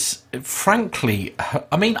 Nev, is frankly,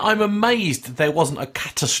 I mean, I'm amazed there wasn't a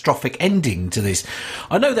catastrophic ending to this.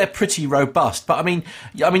 I know they're pretty robust, but I mean,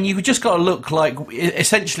 you've just got to look like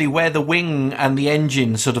essentially where the wing and the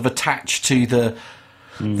engine sort of attach to the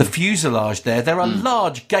fuselage there are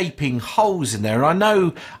large gaping holes in there. And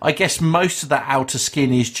I guess most of that outer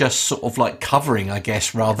skin is just sort of like covering, I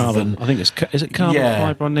guess, rather than... I think is it carbon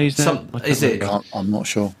fibre on these now? Is it? I'm not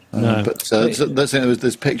sure. No. But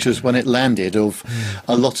there's pictures when it landed of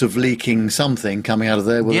a lot of leaking something coming out of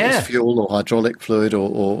there, whether it's fuel or hydraulic fluid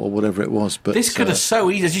or whatever it was. But this could have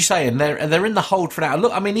so easy, as you say, and they're in the hold for now.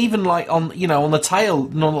 Look, I mean, even like on the tail,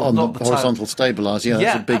 not the horizontal stabiliser,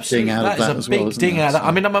 that's a big ding out of that as well. That is a big ding out of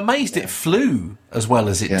that. I mean, I'm amazed it flew as well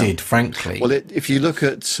as it did, frankly. Well, if you look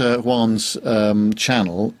at Juan's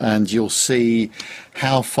channel, and you'll see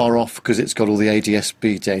how far off, because it's got all the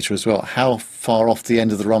ADS-B data as well, how far off the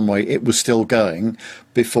end of the runway it was still going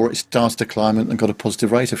before it started to climb and got a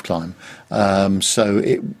positive rate of climb. So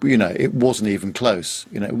it wasn't even close.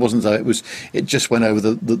 It wasn't though it just went over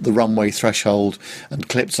the runway threshold and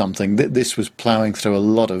clipped something. This was ploughing through a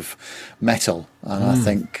lot of metal, and I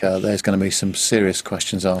think there's going to be some serious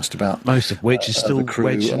questions asked about most of which is still the crew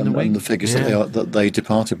wedged in the wing. and the figures that they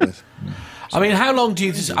departed with. I mean, how long do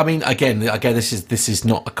you... I mean, again, this is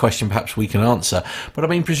not a question perhaps we can answer, but I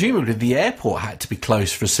mean, presumably the airport had to be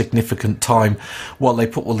closed for a significant time while they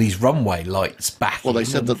put all these runway lights back. Well, they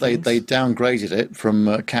said that they downgraded it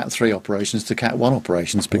from Cat 3 operations to Cat 1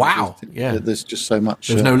 operations. Wow, there's just so much...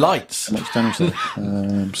 There's no lights. So much damage there.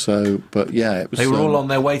 It was... They were all on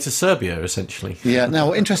their way to Serbia, essentially. Yeah,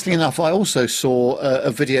 now, interestingly enough, I also saw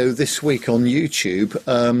a video this week on YouTube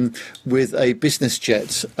with a business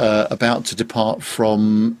jet about to depart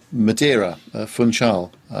from Madeira,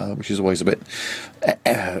 Funchal, which is always a bit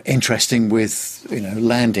interesting with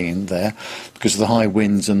landing in there because of the high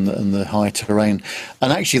winds and the high terrain.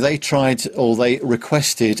 And actually, they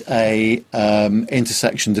requested a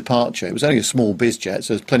intersection departure. It was only a small biz jet,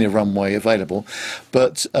 so there's plenty of runway available,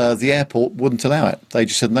 but the airport wouldn't allow it. They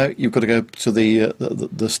just said no, you've got to go to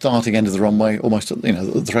the starting end of the runway, almost at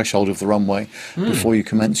the threshold of the runway, before you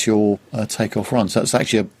commence your takeoff run. So that's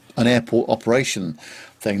actually an airport operation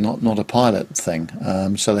thing, not a pilot thing.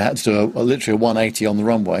 So they had to do literally a 180 on the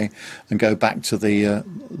runway and go back to the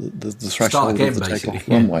threshold of the takeoff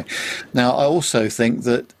runway. Now, I also think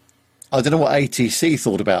that I don't know what ATC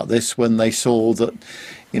thought about this when they saw that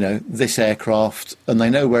this aircraft, and they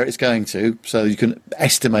know where it's going to, so you can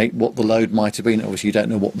estimate what the load might have been. Obviously, you don't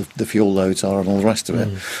know what the fuel loads are and all the rest of it.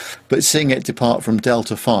 But seeing it depart from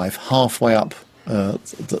Delta 5 halfway up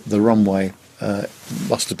the runway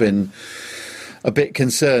must have been a bit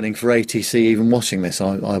concerning for ATC even watching this,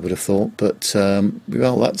 I would have thought. But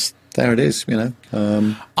there it is,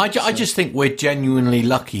 I just think we're genuinely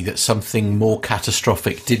lucky that something more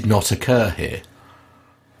catastrophic did not occur here.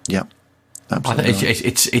 Yeah, absolutely.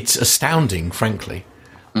 It's astounding, frankly.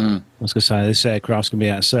 I was going to say, this aircraft's going to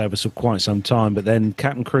be out of service for quite some time, but then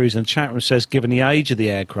Captain Cruz in the chat room says, given the age of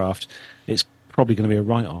the aircraft, it's probably going to be a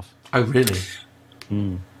write-off. Oh, really?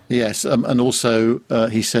 Yes, and also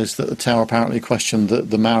he says that the tower apparently questioned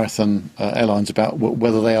the Marathon Airlines about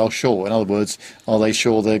whether they are sure. In other words, are they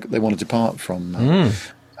sure they want to depart from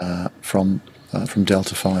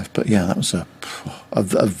Delta 5? But yeah, that was a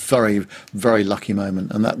very, very lucky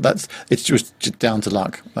moment, and it's just down to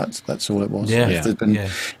luck. That's all it was. Yeah. If there'd been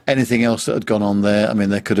anything else that had gone on there, I mean,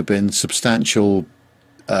 there could have been substantial.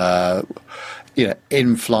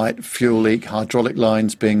 In-flight fuel leak, hydraulic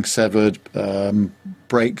lines being severed,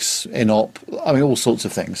 brakes in op. I mean, all sorts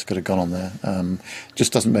of things could have gone on there.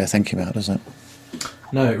 Just doesn't bear thinking about, does it?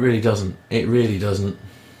 No, it really doesn't. It really doesn't.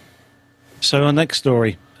 So our next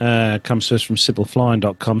story comes to us from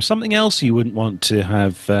SibylFlying.com. Something else you wouldn't want to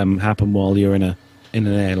have happen while you're in an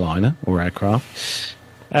airliner or aircraft.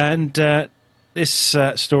 And this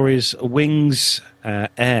story is Wings Air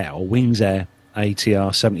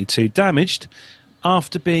ATR 72 damaged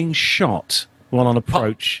after being shot while on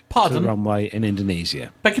approach to the runway in Indonesia.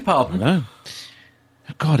 Beg your pardon? No.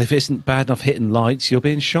 God, if it isn't bad enough hitting lights, you're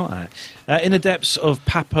being shot at. In the depths of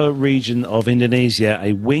Papua region of Indonesia,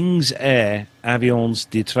 a Wings Air Avions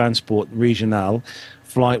de Transport Regional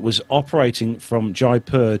flight was operating from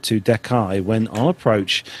Jaipur to Deccan when, on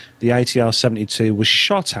approach, the ATR 72 was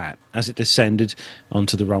shot at as it descended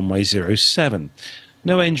onto the runway 07.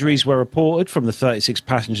 No injuries were reported from the 36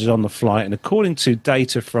 passengers on the flight, and according to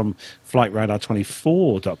data from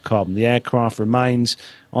FlightRadar24.com, the aircraft remains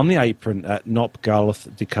on the apron at Nopgalth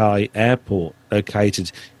Airport,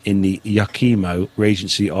 located in the Yakimo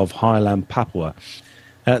Regency of Highland, Papua.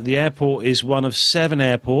 The airport is one of 7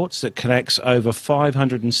 airports that connects over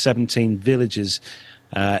 517 villages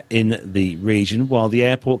in the region. While the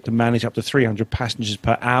airport can manage up to 300 passengers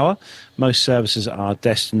per hour, most services are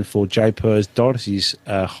destined for Jaipur's Dorothy's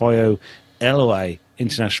Hoyo Eloe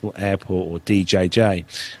International Airport, or DJJ,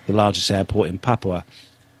 the largest airport in Papua,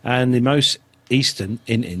 and the most eastern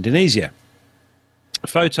in Indonesia.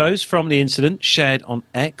 Photos from the incident shared on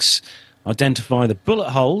X identify the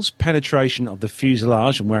bullet holes, penetration of the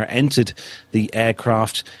fuselage, and where it entered the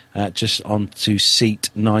aircraft just onto seat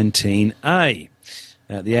 19A.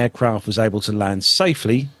 The aircraft was able to land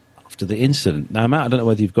safely after the incident. Now, Matt, I don't know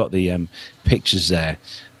whether you've got the pictures there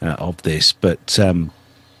of this, but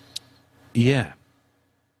yeah,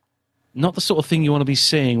 not the sort of thing you want to be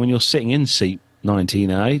seeing when you're sitting in seat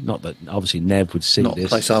 19A. Not that obviously Nev would see Not this. the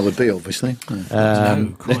place I would be, obviously.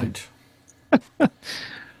 No, quite.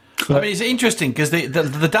 I mean, it's interesting because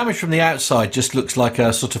the damage from the outside just looks like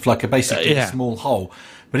a sort of like a basically small hole,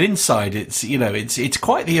 but inside it's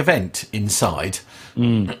quite the event inside.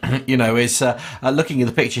 It's looking at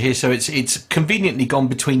the picture here, so it's conveniently gone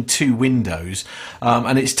between 2 windows,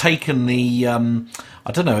 and it's taken the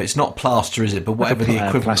I don't know, it's not plaster, is it? But whatever the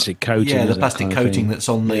equivalent, plastic coating, the plastic coating that's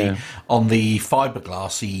on the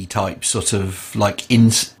fiberglassy type sort of like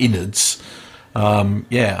innards. I mean,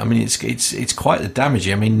 it's quite the damage.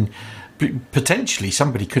 I mean, potentially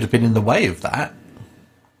somebody could have been in the way of that,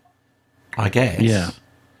 I guess. Yeah.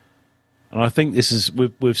 And I think this is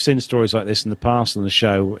we've seen stories like this in the past on the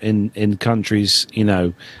show in countries,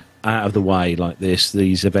 out of the way like this.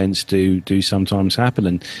 These events do sometimes happen,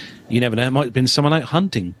 and you never know. It might have been someone out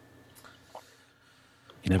hunting.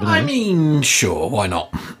 You never know. I mean, sure, why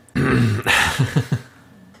not?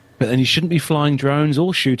 But then you shouldn't be flying drones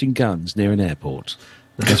or shooting guns near an airport,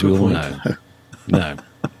 as we all know. No.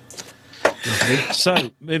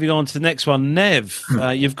 So, moving on to the next one. Nev,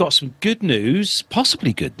 you've got some good news,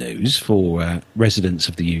 possibly good news, for residents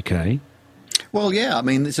of the UK. Well, yeah, I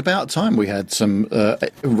mean, it's about time we had some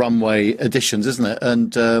runway additions, isn't it?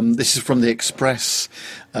 And this is from the express.co.uk.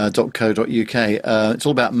 It's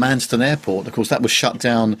all about Manston Airport. Of course, that was shut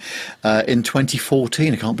down in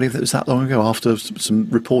 2014. I can't believe it was that long ago, after some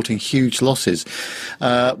reporting huge losses.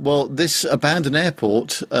 Well, this abandoned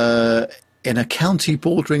airport in a county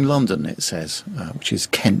bordering London, it says, which is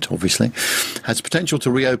Kent, obviously, has potential to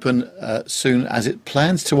reopen soon, as it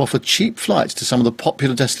plans to offer cheap flights to some of the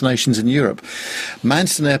popular destinations in Europe.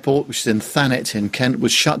 Manston Airport, which is in Thanet in Kent,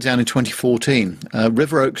 was shut down in 2014.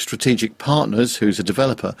 River Oak Strategic Partners, who's a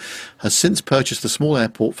developer, has since purchased the small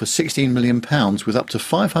airport for £16 million, with up to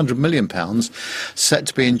 £500 million set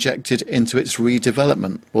to be injected into its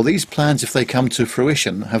redevelopment. Well, these plans, if they come to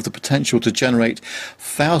fruition, have the potential to generate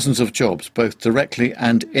thousands of jobs, both directly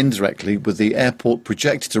and indirectly, with the airport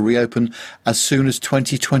projected to reopen as soon as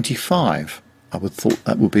 2025. I would thought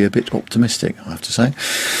that would be a bit optimistic, I have to say.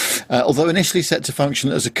 Although initially set to function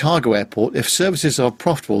as a cargo airport, if services are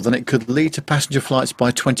profitable, then it could lead to passenger flights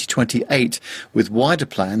by 2028, with wider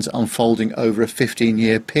plans unfolding over a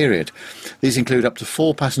 15-year period. These include up to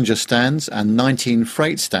 4 passenger stands and 19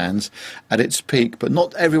 freight stands at its peak, but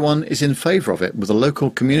not everyone is in favour of it, with the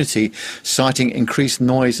local community citing increased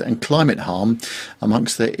noise and climate harm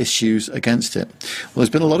amongst their issues against it. Well, there's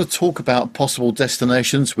been a lot of talk about possible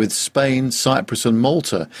destinations, with Spain, Cyprus and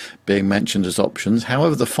Malta being mentioned as options.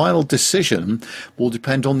 However, the final decision will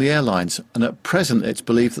depend on the airlines, and at present it's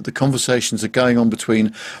believed that the conversations are going on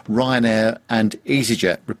between Ryanair and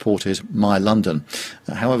EasyJet, reported My London.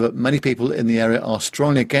 However, many people in the area are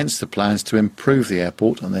strongly against the plans to improve the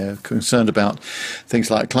airport, and they're concerned about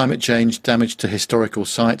things like climate change, damage to historical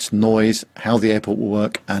sites, noise, how the airport will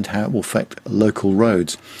work, and how it will affect local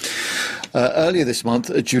roads. Earlier this month,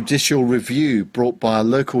 a judicial review brought by a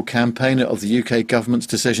local campaigner of the UK government's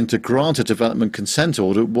decision to grant a development consent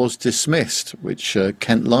order was dismissed, which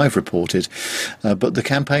Kent Live reported. But the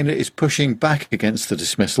campaigner is pushing back against the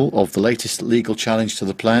dismissal of the latest legal challenge to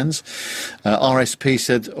the plans. RSP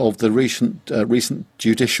said of the recent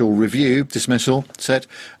judicial review dismissal, said,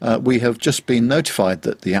 "We have just been notified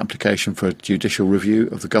that the application for a judicial review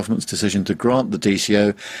of the government's decision to grant the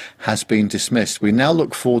DCO has been dismissed. We now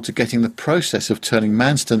look forward to getting the process of turning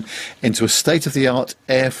Manston into a state-of-the-art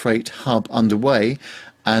air freight hub underway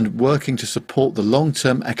and working to support the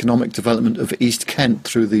long-term economic development of East Kent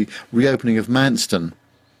through the reopening of Manston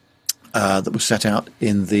that was set out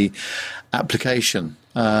in the application."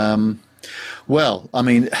 Well, I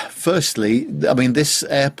mean, firstly, I mean, this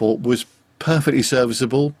airport was perfectly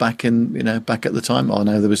serviceable back at the time. I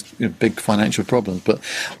know there was big financial problems, but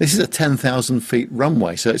this is a 10,000 feet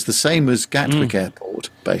runway, so it's the same as Gatwick Airport,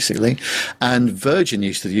 basically. And Virgin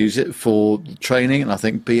used to use it for training, and I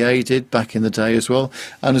think BA did back in the day as well,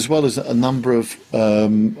 and as well as a number of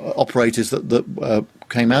operators that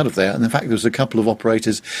came out of there. And in fact, there was a couple of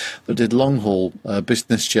operators that did long haul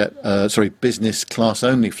business class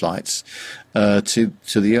only flights to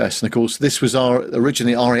the US. And of course, this was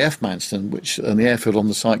originally RAF Manston, and the airfield on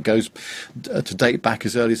the site goes to date back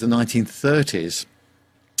as early as the 1930s.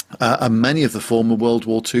 And many of the former World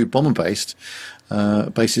War II bomber-based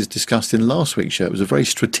bases discussed in last week's show. It was a very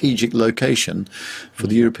strategic location for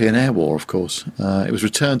the European Air War, of course. It was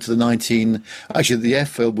returned to the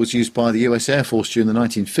airfield was used by the US Air Force during the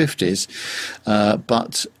 1950s,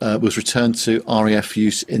 but was returned to RAF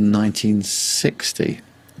use in 1960.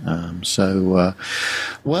 I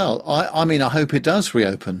mean, I hope it does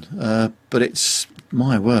reopen, but it's,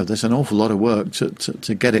 my word, there's an awful lot of work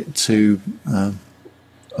to get it to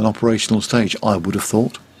an operational stage, I would have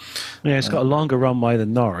thought. Yeah, it's got a longer runway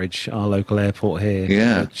than Norwich, our local airport here.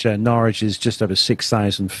 Yeah. Which, Norwich is just over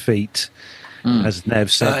 6,000 feet. As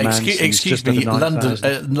Nev said, excuse me,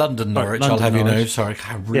 London, Norwich, I'll have you know. Sorry,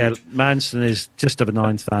 how rude. Yeah, Manston is just over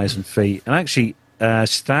 9,000 feet. And actually,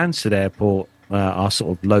 Stansted Airport, our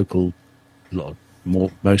sort of local,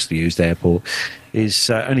 mostly used airport, is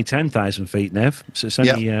only 10,000 feet, Nev. So it's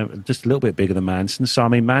only just a little bit bigger than Manston. So, I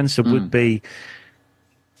mean, Manston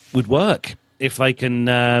would work if they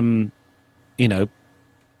can,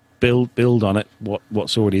 build on it,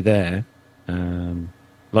 what's already there.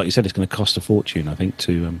 Like you said, it's going to cost a fortune, I think,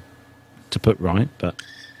 to put right. But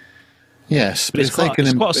yes, but it's quite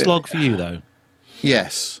a slog for you, though.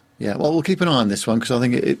 Yes. Yeah, well, we'll keep an eye on this one because I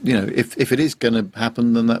think if it is going to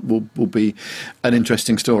happen, then that will be an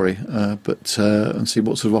interesting story. And see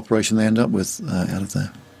what sort of operation they end up with out of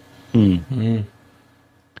there.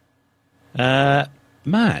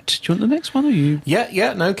 Matt, do you want the next one, or you?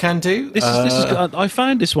 Yeah, no, can do. This is I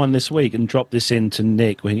found this one this week and dropped this in to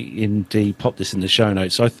Nick when he popped this in the show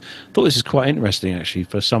notes. So I thought this is quite interesting, actually,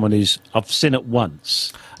 for someone I've seen it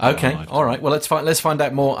once. Okay, all right. Well, let's find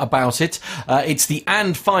out more about it. It's the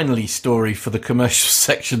and finally story for the commercial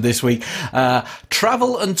section this week.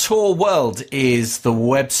 Travel and Tour World is the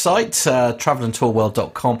website,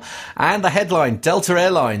 travelandtourworld.com, and the headline: Delta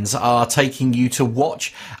Airlines are taking you to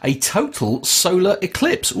watch a total solar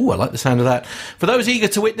eclipse. Ooh, I like the sound of that. For those eager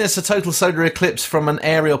to witness a total solar eclipse from an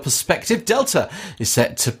aerial perspective, Delta is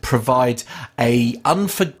set to provide a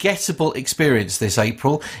unforgettable experience this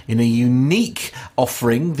April in a unique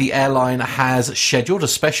offering. The airline has scheduled a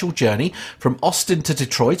special journey from Austin to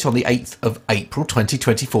Detroit on the 8th of April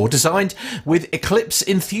 2024, designed with eclipse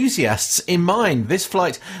enthusiasts in mind. This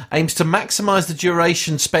flight aims to maximise the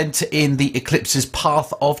duration spent in the eclipse's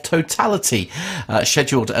path of totality.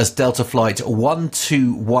 Scheduled as Delta Flight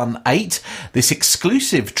 1218, this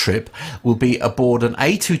exclusive trip will be aboard an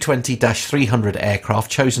A220-300 aircraft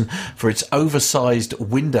chosen for its oversized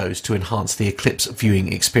windows to enhance the eclipse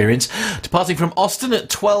viewing experience. Departing from Austin at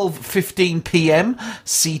 12:15 p.m.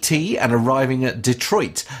 CT and arriving at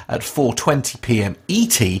Detroit at 4:20 p.m.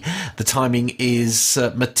 ET, the timing is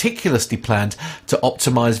meticulously planned to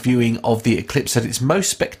optimise viewing of the eclipse at its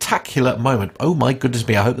most spectacular moment. Oh my goodness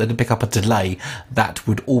me, I hope they didn't pick up a delay. That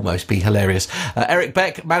would almost be hilarious. Eric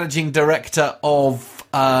Beck, Managing Director of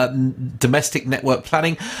Domestic Network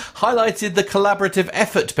Planning, highlighted the collaborative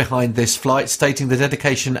effort behind this flight, stating the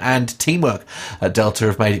dedication and teamwork at Delta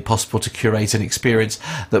have made it possible to curate an experience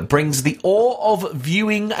that brings the awe of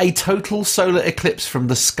viewing a total solar eclipse from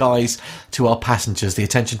the skies to our passengers. The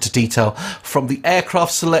attention to detail from the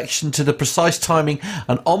aircraft selection to the precise timing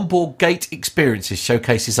and onboard gate experiences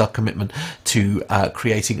showcases our commitment to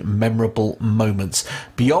creating memorable moments.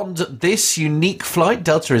 Beyond this unique flight,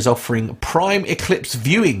 Delta is offering prime eclipse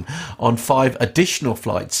viewing on 5 additional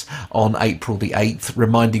flights on April the 8th,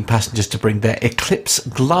 reminding passengers to bring their eclipse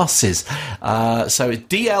glasses. So it's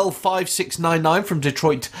DL 5699 from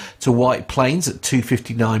Detroit to White Plains at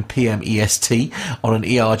 2:59 p.m. EST on an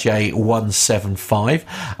ERJ 175.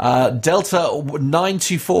 Delta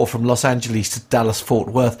 924 from Los Angeles to Dallas Fort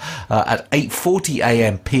Worth at 8:40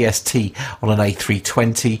 a.m. PST on an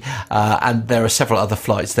A320. And there are several other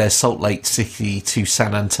flights there: Salt Lake City to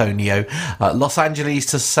San Antonio, Los Angeles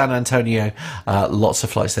to San Antonio. Lots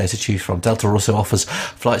of flights there to choose from. Delta also offers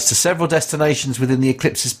flights to several destinations within the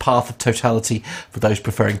eclipse's path of totality for those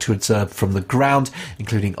preferring to observe from the ground,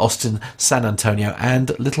 including Austin, San Antonio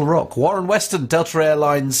and Little Rock. Warren Weston, Delta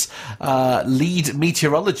Airlines lead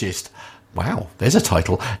meteorologist, wow, there's a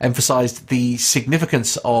title, emphasised the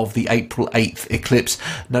significance of the April 8th eclipse,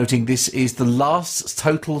 noting this is the last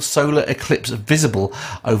total solar eclipse visible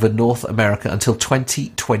over North America until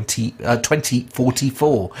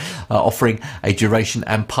 2044, offering a duration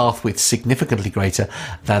and path width significantly greater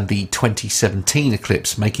than the 2017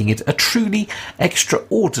 eclipse, making it a truly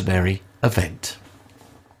extraordinary event.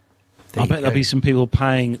 I bet there'll be some people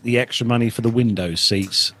paying the extra money for the window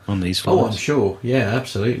seats on these flights. Oh, I'm sure. Yeah,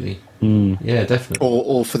 absolutely. Yeah, definitely.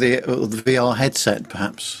 Or for the VR headset,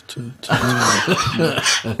 perhaps. Or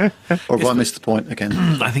have I missed the point again?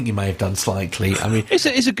 I think you may have done slightly. I mean, it's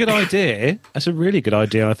a good idea. It's a really good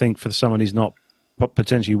idea, I think, for someone who's not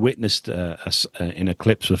potentially witnessed an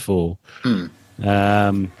eclipse before. But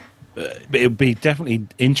it would be definitely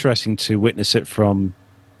interesting to witness it from,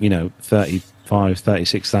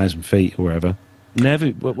 36,000 feet or wherever. Never.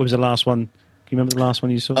 What was the last one? Can you remember the last one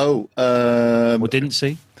you saw? Or didn't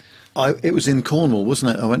see? It was in Cornwall,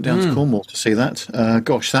 wasn't it? I went down to Cornwall to see that.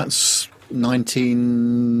 Gosh, that's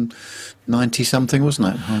 1990 something,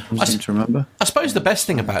 wasn't it? I seem to remember. I suppose the best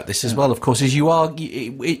thing about this as well, of course, is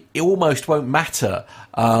it almost won't matter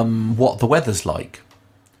what the weather's like,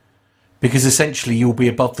 because essentially you'll be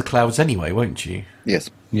above the clouds anyway, won't you? Yes.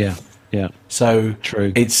 Yeah. Yeah. So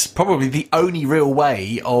true. It's probably the only real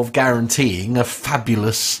way of guaranteeing a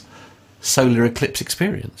fabulous solar eclipse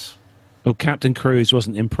experience. Well, Captain Cruise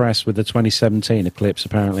wasn't impressed with the 2017 eclipse,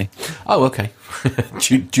 apparently. Oh, okay.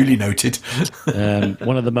 Duly noted.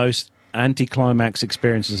 One of the most anticlimax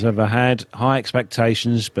experiences I've ever had. High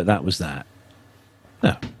expectations, but that was that.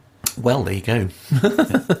 No. Well, there you go.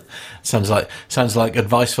 Sounds like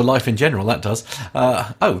advice for life in general. That does.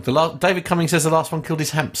 David Cummings says the last one killed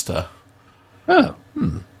his hamster. Oh.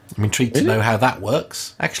 I'm intrigued to know how that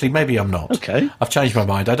works. Actually, maybe I'm not. Okay. I've changed my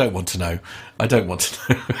mind. I don't want to know.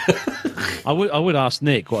 I would ask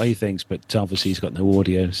Nick what he thinks, but obviously he's got no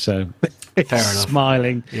audio, so fair enough.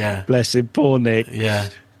 Smiling. Yeah. Bless him, poor Nick. Yeah.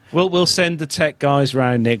 We'll send the tech guys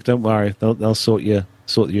round, Nick. Don't worry. They'll sort your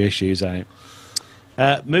issues out.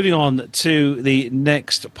 Moving on to the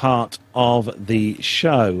next part of the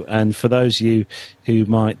show, and for those of you who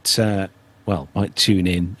might tune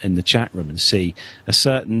in the chat room and see a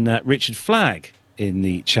certain Richard Flagg in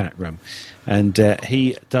the chat room, and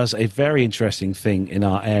he does a very interesting thing in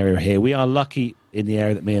our area here. We are lucky in the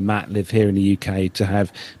area that me and Matt live here in the UK to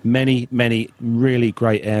have many, many really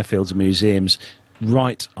great airfields and museums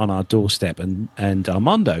right on our doorstep, and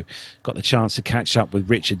Armando got the chance to catch up with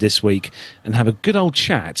Richard this week and have a good old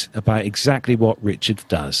chat about exactly what Richard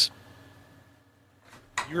does.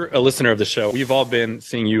 You're a listener of the show. We've all been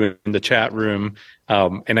seeing you in the chat room,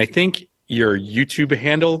 and I think your YouTube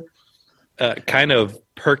handle kind of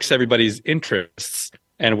perks everybody's interests,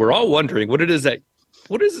 and we're all wondering what is it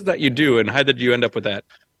that you do, and how did you end up with that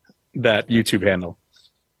YouTube handle?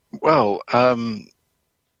 Well,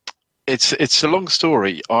 it's a long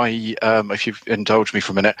story. If you indulge me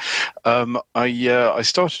for a minute, I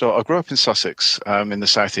grew up in Sussex, in the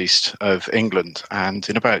southeast of England, and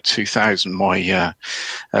in about 2000, year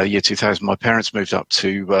 2000, my parents moved up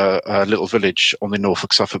to a little village on the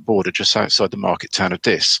Norfolk-Suffolk border, just outside the market town of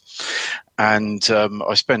Diss, and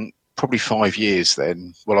I spent probably 5 years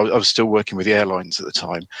then. Well, I was still working with the airlines at the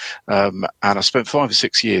time, and I spent 5 or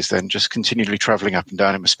 6 years then just continually travelling up and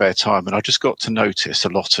down in my spare time, and I just got to notice a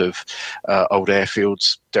lot of old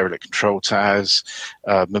airfields, derelict control towers,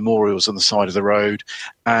 memorials on the side of the road,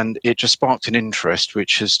 and it just sparked an interest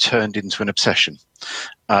which has turned into an obsession.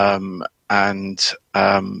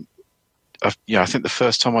 I think the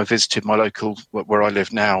first time I visited my local, where I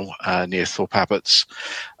live now, near Thorpe Abbots,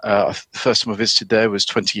 the first time I visited there was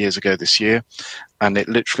 20 years ago this year, and it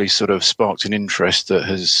literally sort of sparked an interest that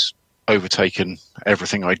has overtaken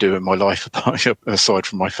everything I do in my life, aside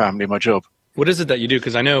from my family and my job. What is it that you do?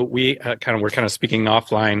 Because I know we're kind of speaking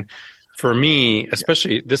offline. For me,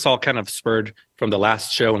 especially, this all kind of spurred from the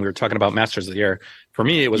last show when we were talking about Masters of the Air. For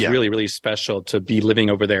me, it was really, really special to be living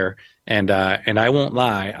over there. And I won't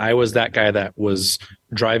lie, I was that guy that was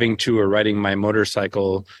driving to or riding my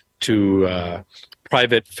motorcycle to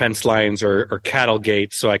private fence lines or cattle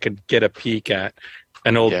gates so I could get a peek at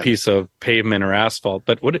an old piece of pavement or asphalt.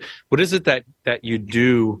 But what is it that you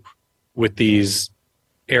do with these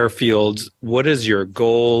airfields? What is your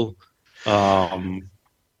goal?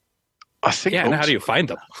 I think. Yeah, and how do you find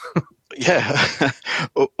them? Yeah,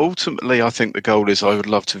 ultimately, I think the goal is I would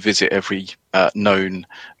love to visit every known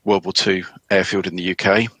World War II airfield in the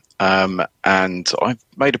UK. And I've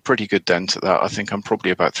made a pretty good dent at that. I think I'm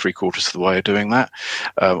probably about 3/4 of the way of doing that.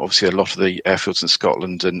 Obviously, a lot of the airfields in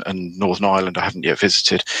Scotland and Northern Ireland I haven't yet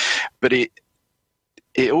visited. But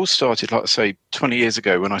it all started, like I say, 20 years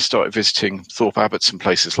ago when I started visiting Thorpe Abbots and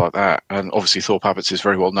places like that. And obviously Thorpe Abbots is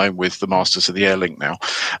very well known with the Masters of the Air Link now.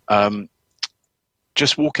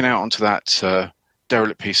 Just walking out onto that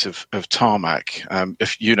derelict piece of tarmac.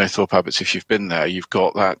 If you know Thorpe Abbots, if you've been there, you've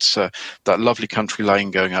got that lovely country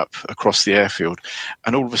lane going up across the airfield.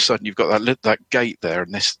 And all of a sudden you've got that gate there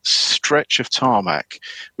and this stretch of tarmac,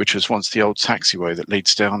 which was once the old taxiway that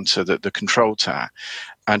leads down to the control tower.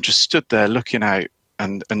 And just stood there looking out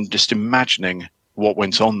and just imagining what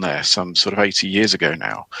went on there some sort of 80 years ago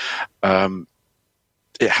now.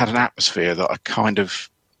 It had an atmosphere that I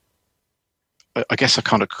guess I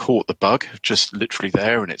kind of caught the bug, just literally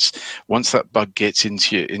there. And it's once that bug gets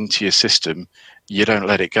into your system, you don't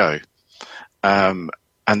let it go. And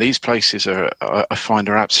these places I find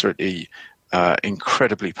are absolutely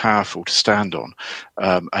incredibly powerful to stand on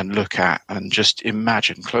and look at and just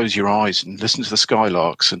imagine. Close your eyes and listen to the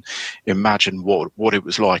skylarks and imagine what it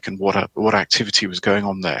was like and what activity was going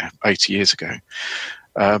on there 80 years ago.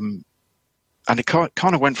 And it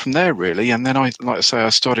kind of went from there, really. And then I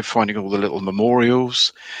started finding all the little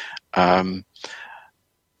memorials. And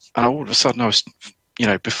all of a sudden I was,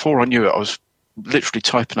 before I knew it, I was literally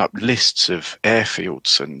typing up lists of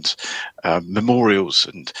airfields and memorials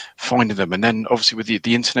and finding them. And then obviously with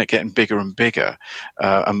the internet getting bigger and bigger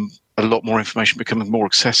and a lot more information becoming more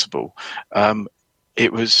accessible,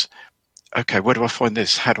 it was, okay, where do I find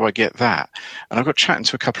this? How do I get that? And I got chatting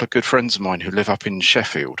to a couple of good friends of mine who live up in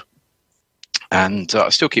Sheffield. And I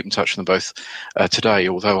still keep in touch with them both today,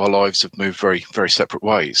 although our lives have moved very, very separate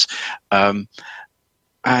ways.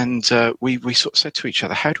 And we sort of said to each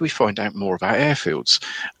other, how do we find out more about airfields?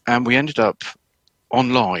 And we ended up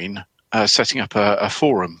online setting up a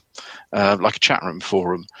forum, like a chat room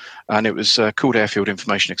forum, and it was called Airfield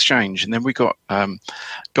Information Exchange. And then we got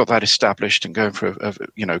that established and going for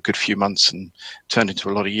a good few months and turned into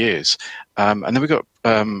a lot of years. And then we got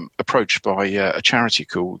approached by a charity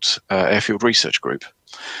called Airfield Research Group,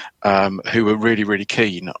 who were really, really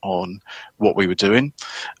keen on what we were doing.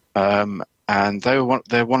 And they're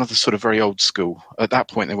one of the sort of very old school. At that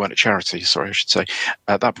point, they weren't a charity. Sorry, I should say.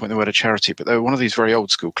 At that point, they weren't a charity, but they were one of these very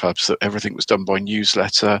old school clubs that everything was done by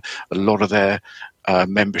newsletter. A lot of their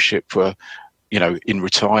membership were, in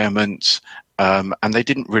retirement, and they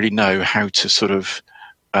didn't really know how to sort of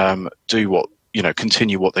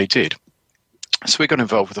continue what they did. So we got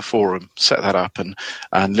involved with the forum, set that up, and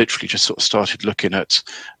literally just sort of started looking at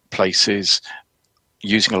places,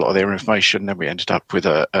 using a lot of their information. Then we ended up with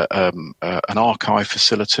an archive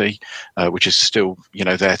facility, which is still,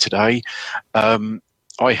 there today.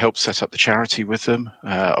 I helped set up the charity with them.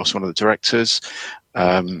 I was one of the directors.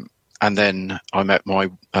 And then I met my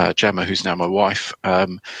Gemma, who's now my wife,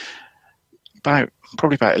 probably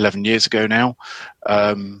about 11 years ago now.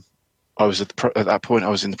 I was at that point, I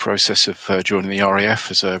was in the process of joining the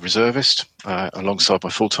RAF as a reservist alongside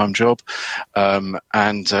my full-time job,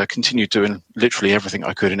 and continued doing literally everything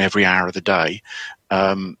I could in every hour of the day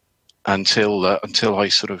until I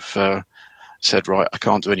sort of said, right, I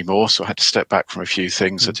can't do any more. So I had to step back from a few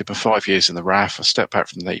things. I did my 5 years in the RAF. I stepped back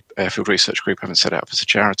from the Airfield Research Group, having set it up as a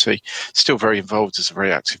charity. Still very involved as a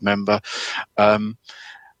very active member.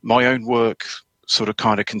 My own work sort of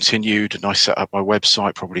kind of continued, and I set up my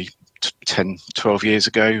website probably 10, 12 years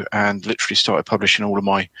ago, and literally started publishing all of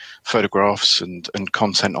my photographs and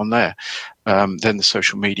content on there. Then the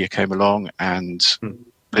social media came along and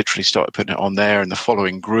literally started putting it on there, and the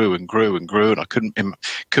following grew and grew and grew, and I couldn't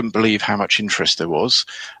believe how much interest there was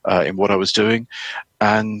in what I was doing.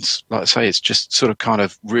 And like I say, it's just sort of kind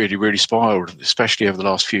of really, really spiraled, especially over the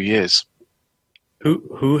last few years.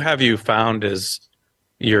 Who have you found as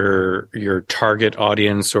your target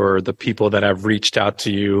audience, or the people that have reached out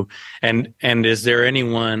to you? And is there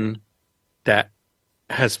anyone that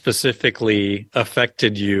has specifically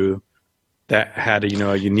affected you that had a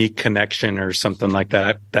unique connection or something like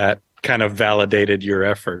that kind of validated your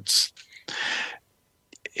efforts?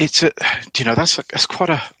 It's that's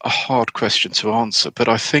quite a hard question to answer, but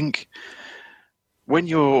I think when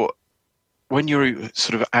you're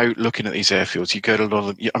sort of out looking at these airfields, you go to a lot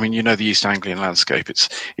of, the East Anglian landscape, it's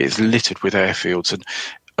littered with airfields, and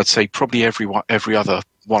I'd say probably every other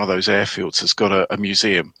one of those airfields has got a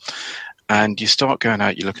museum. And you start going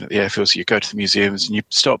out, you're looking at the airfields, you go to the museums, and you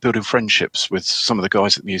start building friendships with some of the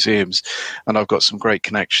guys at the museums. And I've got some great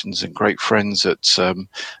connections and great friends at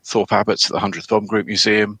Thorpe Abbots, at the 100th Bomb Group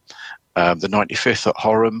Museum, the 95th at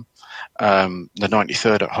Horham, the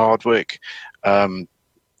 93rd at Hardwick, and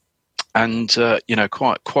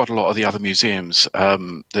quite a lot of the other museums.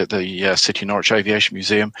 The City of Norwich Aviation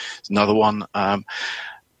Museum is another one.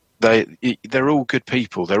 they're all good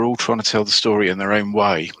people. They're all trying to tell the story in their own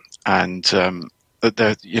way, and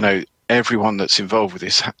everyone that's involved with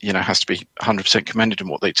this, has to be 100% commended in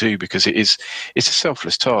what they do, because it's a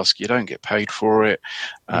selfless task. You don't get paid for it.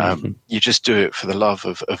 You just do it for the love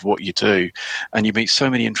of what you do, and you meet so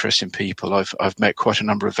many interesting people. I've met quite a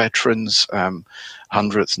number of veterans, 100th,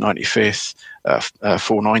 95th,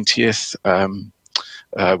 490th,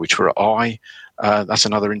 which were at I. That's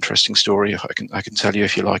another interesting story I can tell you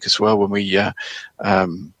if you like as well. When we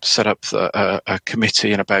set up a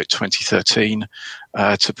committee in about 2013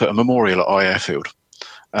 to put a memorial at I Airfield,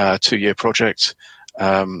 2-year project.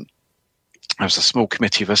 There was a small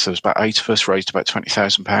committee of us. There was about 8 of us, raised about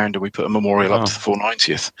 £20,000, and we put a memorial up to the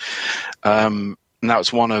 490th. And that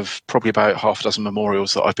was one of probably about half a dozen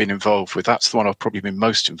memorials that I've been involved with. That's the one I've probably been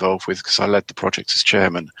most involved with, because I led the project as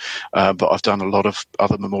chairman. But I've done a lot of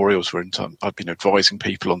other memorials where I've been advising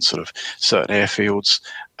people on sort of certain airfields,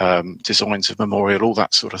 designs of memorial, all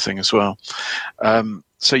that sort of thing as well.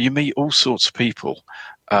 So you meet all sorts of people.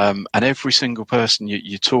 And every single person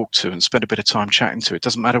you talk to and spend a bit of time chatting to, it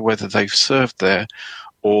doesn't matter whether they've served there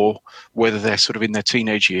or whether they're sort of in their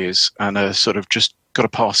teenage years and are sort of just got a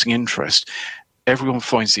passing interest. Everyone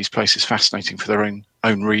finds these places fascinating for their own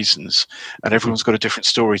reasons, and everyone's got a different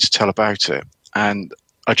story to tell about it. And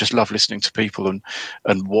I just love listening to people and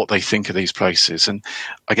what they think of these places. And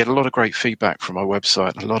I get a lot of great feedback from my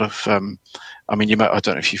website. A lot of, I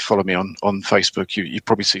don't know if you follow me on Facebook, you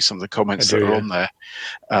probably see some of the comments that are on there.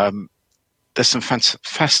 There's some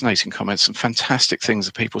fascinating comments, some fantastic things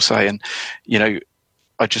that people say. And,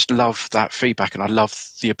 I just love that feedback, and I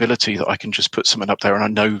love the ability that I can just put something up there and I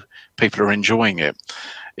know people are enjoying it.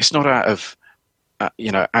 It's not out of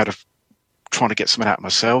trying to get something out of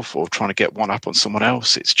myself or trying to get one up on someone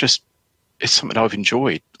else. It's something I've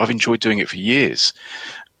enjoyed. I've enjoyed doing it for years,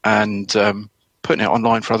 and putting it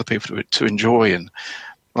online for other people to enjoy. And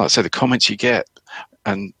like I say, the comments you get,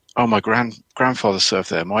 and my grandfather served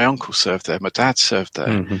there, my uncle served there, my dad served there.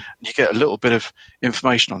 Mm-hmm. You get a little bit of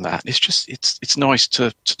information on that. It's nice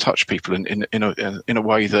to touch people in a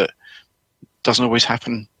way that doesn't always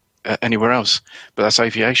happen anywhere else. But that's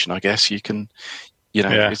aviation, I guess. You can,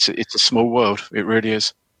 it's a small world. It really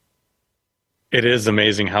is. It is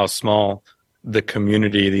amazing how small the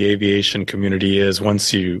aviation community is.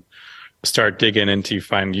 Once you start digging into, you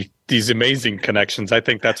find these amazing connections. I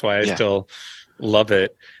think that's why I still love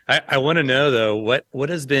it. I want to know, though, what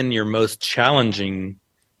has been your most challenging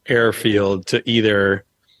airfield to either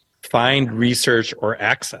find, research, or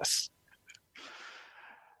access?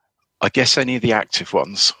 I guess any of the active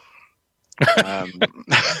ones.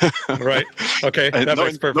 Right. Okay. That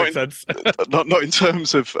makes perfect sense. not in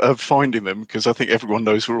terms of finding them, because I think everyone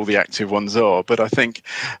knows where all the active ones are. But I think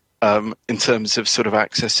in terms of sort of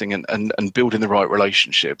accessing and building the right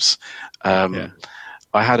relationships,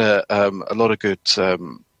 I had a lot of good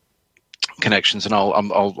connections, and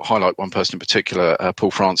I'll highlight one person in particular,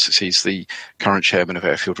 Paul Francis. He's the current chairman of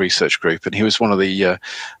Airfield Research Group, and he was one of the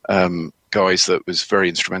guys that was very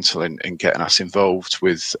instrumental in getting us involved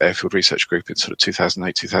with Airfield Research Group in sort of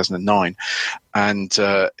 2008, 2009. And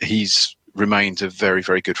he's remained a very,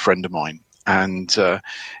 very good friend of mine. And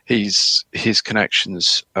his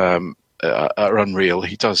connections are unreal.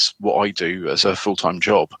 He does what I do as a full-time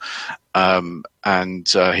job. And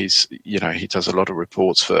he does a lot of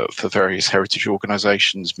reports for various heritage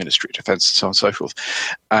organisations, Ministry of Defence, and so on and so forth.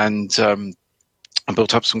 And I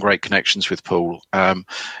built up some great connections with Paul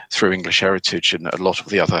through English Heritage and a lot of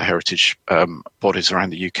the other heritage bodies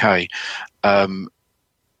around the UK. Some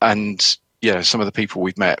of the people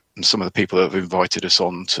we've met and some of the people that have invited us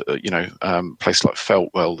on to, places like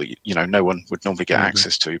Feltwell that, no one would normally get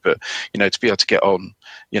access to, but, to be able to get on,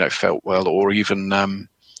 Feltwell, or even down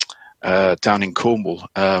in Cornwall,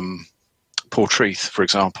 Portreath, for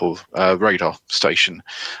example, radar station,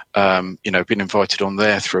 been invited on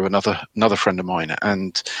there through another friend of mine.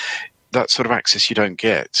 And that sort of access you don't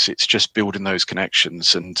get. It's just building those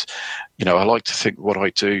connections. And, I like to think what I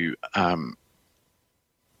do,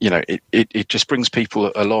 it just brings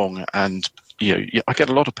people along. And, I get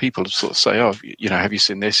a lot of people sort of say, have you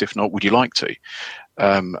seen this? If not, would you like to?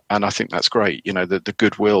 And I think that's great. The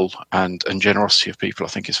goodwill and generosity of people, I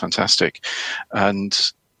think, is fantastic. And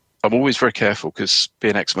I'm always very careful, because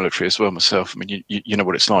being ex-military as well myself, I mean, you know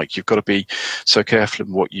what it's like. You've got to be so careful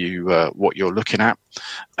in what you're looking at,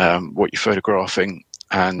 what you're photographing,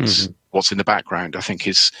 and what's in the background. I think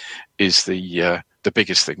is the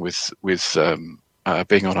biggest thing with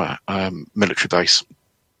being on a military base.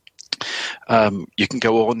 You can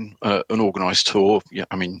go on an organised tour. Yeah,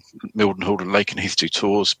 I mean, Mildenhall and Lakenheath do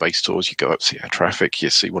tours, base tours. You go up, see air traffic, you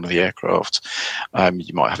see one of the aircraft.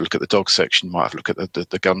 You might have a look at the dog section, you might have a look at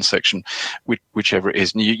the gun section, whichever it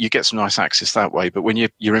is. And you get some nice access that way. But when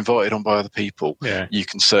you're invited on by other people, you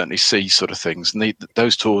can certainly see sort of things. And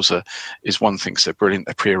those tours is one thing. So they're brilliant.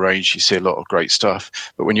 They're prearranged. You see a lot of great stuff.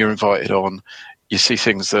 But when you're invited on, you see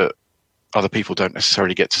things that other people don't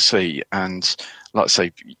necessarily get to see. And like I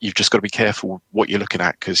say, you've just got to be careful what you're looking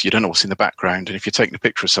at, because you don't know what's in the background. And if you're taking a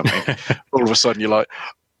picture of something, all of a sudden you're like,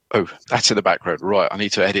 oh, that's in the background. Right, I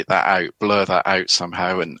need to edit that out, blur that out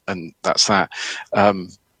somehow, and that's that.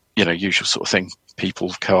 Usual sort of thing,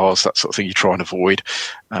 people, cars, that sort of thing you try and avoid.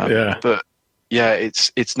 But yeah,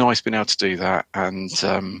 it's nice being able to do that. And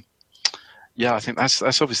I think that's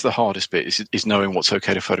obviously the hardest bit is knowing what's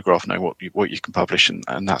okay to photograph, know what you can publish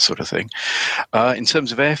and that sort of thing. In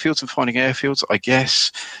terms of airfields and finding airfields, I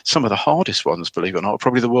guess some of the hardest ones, believe it or not, are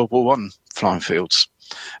probably the World War I flying fields,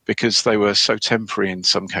 because they were so temporary in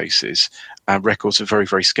some cases, and records are very,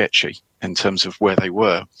 very sketchy in terms of where they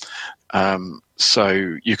were.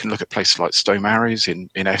 So you can look at places like Stow-Marys in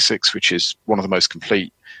Essex, which is one of the most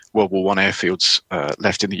complete World War I airfields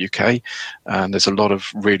left in the UK. And there's a lot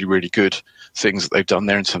of really, really good things that they've done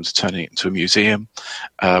there in terms of turning it into a museum,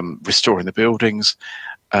 restoring the buildings.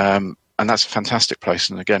 And that's a fantastic place.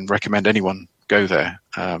 And again, recommend anyone go there.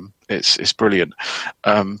 It's brilliant.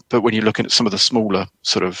 But when you're looking at some of the smaller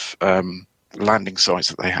sort of landing sites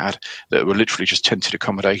that they had that were literally just tented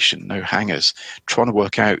accommodation, no hangars, trying to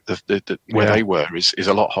work out where they were is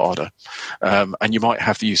a lot harder. And you might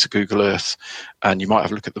have the use of Google Earth, and you might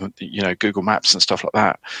have a look at the Google Maps and stuff like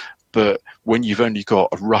that. But when you've only got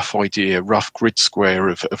a rough idea, rough grid square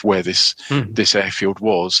of where this airfield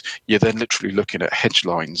was, you're then literally looking at hedge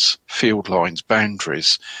lines, field lines,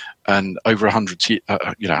 boundaries. And over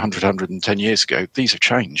 110 years ago, these have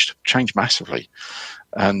changed massively.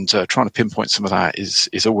 And trying to pinpoint some of that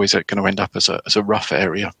is always going to end up as a rough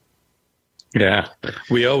area. Yeah,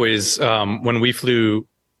 we always when we flew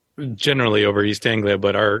generally over East Anglia,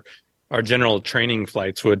 but our general training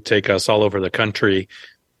flights would take us all over the country.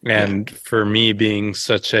 And for me, being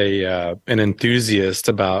such an enthusiast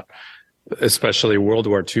about especially World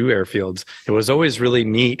War II airfields, it was always really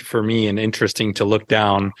neat for me and interesting to look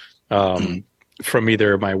down from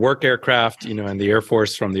either my work aircraft, in the Air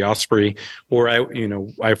Force from the Osprey, or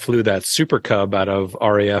I flew that Super Cub out of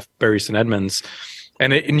RAF Bury St. Edmunds,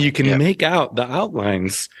 and you can make out the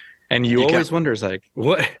outlines, and you always wonder, like,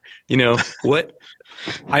 what.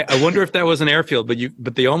 I wonder if that was an airfield,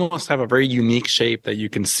 but they almost have a very unique shape that you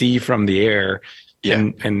can see from the air. Yeah.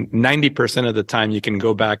 And 90% of the time you can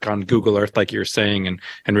go back on Google Earth, like you're saying,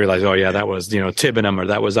 and realize, oh yeah, that was, Tibenham, or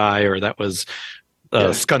that was or that was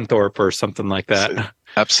Scunthorpe or something like that.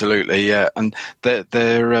 Absolutely. Yeah. And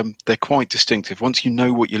they're quite distinctive. Once you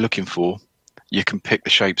know what you're looking for, you can pick the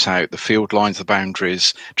shapes out, the field lines, the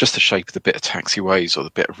boundaries, just the shape of the bit of taxiways or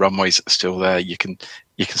the bit of runways that's still there. You can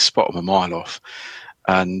spot them a mile off.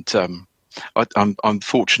 And I'm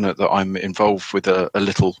fortunate that I'm involved with a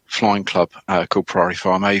little flying club called Priory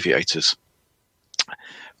Farm Aviators.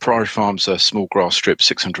 Priory Farm's a small grass strip,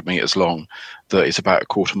 600 metres long, that is about a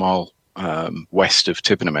quarter mile west of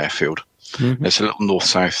Tibenham Airfield. Mm-hmm. It's a little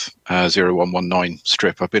north-south 0119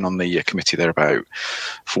 strip. I've been on the committee there about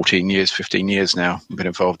 15 years now. I've been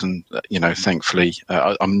involved, and thankfully,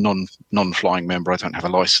 I'm non-flying member. I don't have a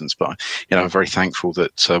license, but I'm very thankful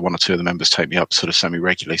that one or two of the members take me up sort of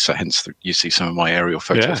semi-regularly. So hence you see some of my aerial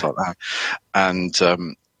photos like that,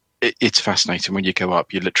 and it's fascinating when you go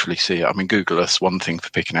up. You literally see it. I mean, Google Earth's one thing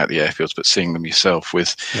for picking out the airfields, but seeing them yourself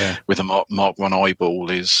with a Mark 1 eyeball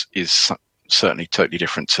is certainly totally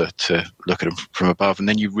different to look at them from above. And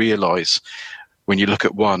then you realise when you look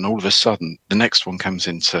at one, all of a sudden the next one comes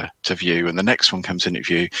into view, and the next one comes into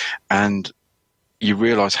view, and you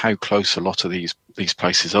realise how close a lot of these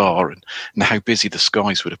places are, and how busy the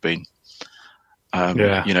skies would have been.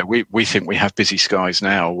 We think we have busy skies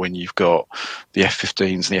now when you've got the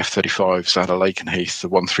F-15s and the F-35s out of Lakenheath, the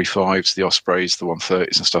 135s, the Ospreys, the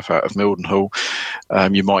 130s and stuff out of Mildenhall.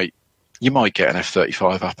 You might get an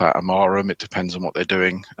F-35 up out of Marham. It depends on what they're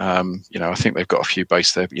doing. I think they've got a few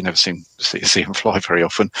based there, but you never see them fly very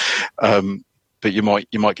often. But you might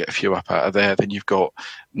get a few up out of there. Then you've got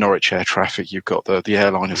Norwich air traffic. You've got the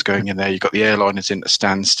airliners going in there. You've got the airliners into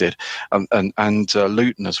Stansted and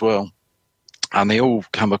Luton as well. and they all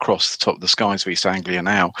come across the top of the skies of East Anglia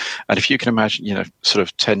now. And if you can imagine, sort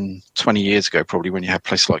of 10, 20 years ago, probably when you had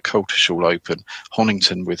places like Coltishall open,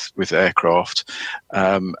 Honington with aircraft,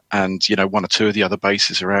 and, one or two of the other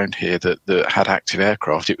bases around here that had active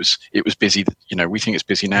aircraft, it was busy. We think it's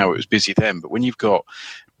busy now. It was busy then. But when you've got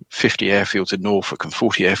 50 airfields in Norfolk and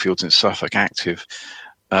 40 airfields in Suffolk active,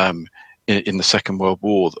 in the Second World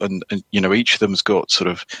War, and each of them's got sort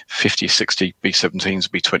of 50, 60 B-17s,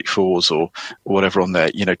 B-24s or whatever on there,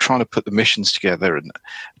 trying to put the missions together and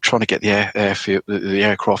trying to get the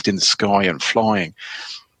aircraft in the sky and flying,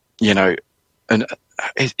 and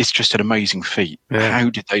it's just an amazing feat. Yeah. How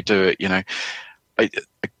did they do it?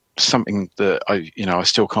 Something that I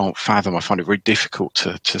still can't fathom. I find it very difficult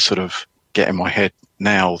to sort of get in my head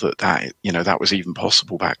now that was even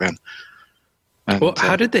possible back then. Well,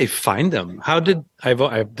 how did they find them?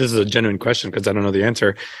 This is a genuine question because I don't know the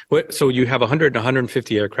answer. So you have 100 and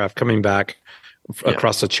 150 aircraft coming back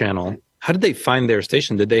across the channel. How did they find their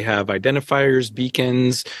station? Did they have identifiers,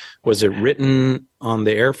 beacons? Was it written on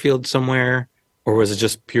the airfield somewhere, or was it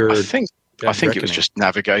just pure? I think it was just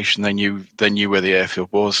navigation. They knew where the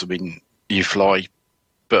airfield was. I mean, you fly.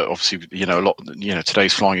 But obviously,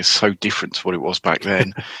 today's flying is so different to what it was back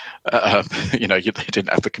then. They didn't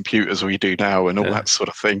have the computers we do now and all that sort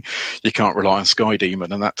of thing. You can't rely on Sky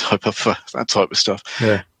Demon and that type of stuff.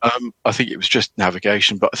 Yeah. I think it was just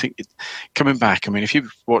navigation. But I think coming back, I mean, if you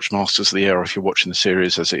watch Masters of the Air, or if you're watching the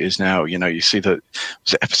series as it is now, you see that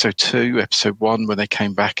was it episode 2, episode 1 when they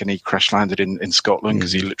came back and he crash landed in Scotland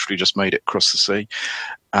because he literally just made it across the sea.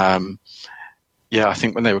 Yeah, I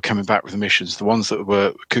think when they were coming back with the missions, the ones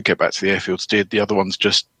that could get back to the airfields did. The other ones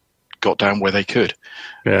just got down where they could.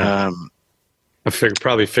 Yeah,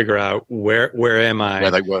 probably figure out where am I?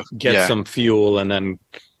 Where they were. Get some fuel and then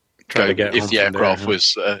try to get. If the aircraft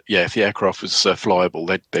was, if the aircraft was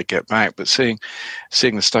flyable, they'd get back. But seeing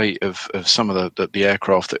the state of some of the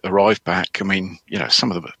aircraft that arrived back, I mean,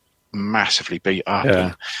 some of them are massively beat up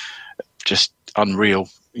and just unreal.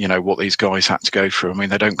 What these guys had to go through. I mean,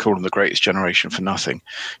 they don't call them the greatest generation for nothing.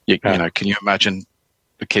 Can you imagine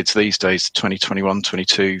the kids these days, 20, 21,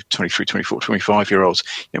 22, 23, 24, 25-year-olds?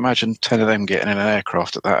 You imagine 10 of them getting in an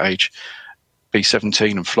aircraft at that age,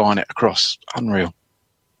 B-17 and flying it across. Unreal.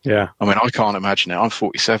 Yeah. I mean, I can't imagine it. I'm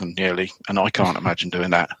 47 nearly, and I can't imagine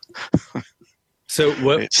doing that. So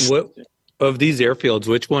what of these airfields,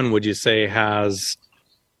 which one would you say has,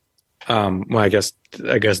 I guess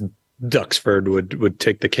Duxford would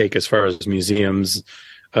take the cake as far as museums.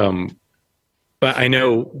 But I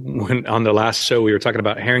know when on the last show we were talking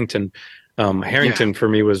about Harrington. Harrington for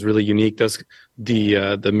me was really unique.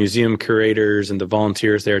 The museum curators and the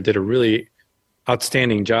volunteers there did a really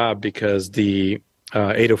outstanding job because the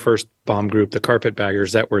 801st Bomb Group, the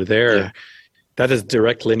carpetbaggers that were there, that is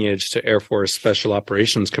direct lineage to Air Force Special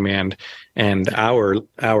Operations Command, and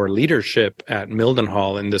our leadership at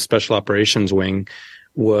Mildenhall in the Special Operations Wing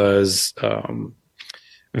was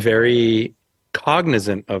very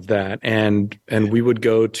cognizant of that, and we would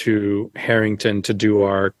go to Harrington to do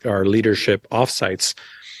our leadership offsites,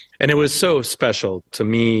 and it was so special to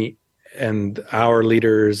me and our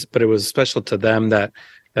leaders, but it was special to them that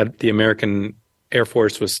the American Air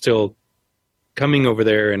Force was still coming over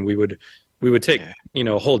there, and we would take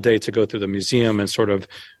a whole day to go through the museum and sort of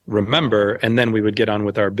remember, and then we would get on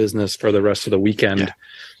with our business for the rest of the weekend.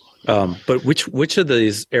 But which of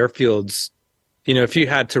these airfields, if you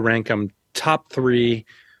had to rank them, top 3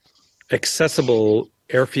 accessible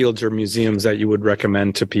airfields or museums that you would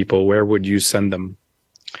recommend to people, where would you send them?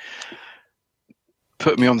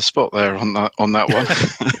 Put me on the spot there on that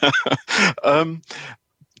one.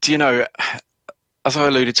 As I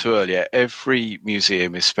alluded to earlier, every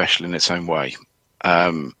museum is special in its own way.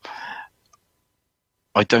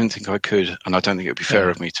 I don't think I could, and I don't think it would be fair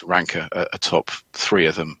of me to rank a top 3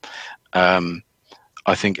 of them.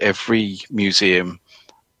 I think every museum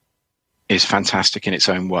is fantastic in its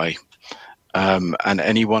own way. And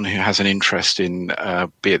anyone who has an interest in,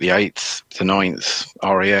 be it the 8th, the 9th,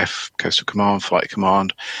 RAF, Coastal Command, Flight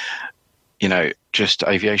Command, just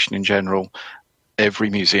aviation in general, every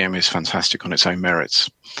museum is fantastic on its own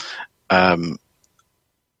merits.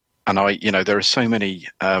 And there are so many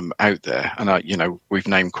out there, and we've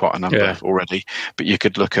named quite a number already. But you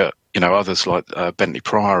could look at others like Bentley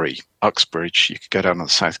Priory, Uxbridge. You could go down on the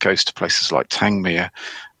south coast to places like Tangmere.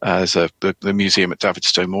 There's the museum at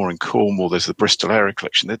Davidstow Moor in Cornwall. There's the Bristol Aero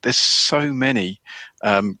Collection. There's so many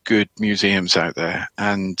good museums out there,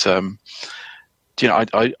 and I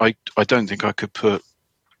don't think I could put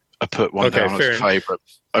one down as a favourite.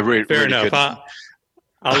 I really fair enough. couldn't.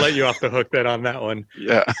 I'll let you off the hook then on that one.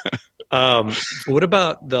 Yeah. What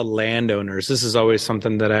about the landowners? This is always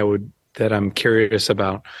something that I'm curious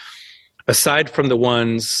about. Aside from the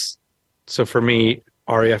ones, so for me,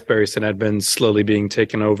 RAF Bury St. Edmunds slowly being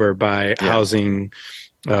taken over by housing,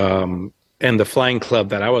 and the flying club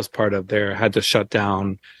that I was part of there had to shut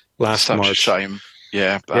down last March. Such a shame.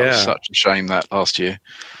 Yeah, that was such a shame that last year.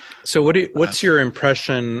 So what's your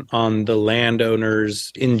impression on the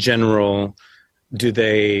landowners in general? Do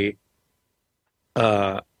they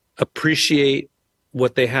appreciate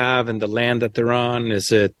what they have and the land that they're on?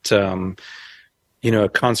 Is it, a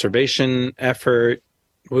conservation effort?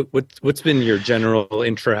 What's been your general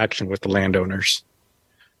interaction with the landowners?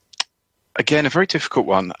 Again, a very difficult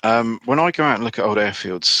one. When I go out and look at old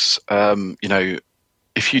airfields,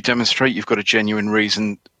 if you demonstrate you've got a genuine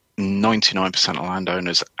reason, 99% of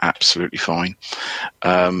landowners are absolutely fine.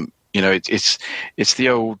 It's the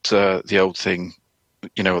old thing.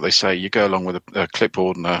 You know what they say, you go along with a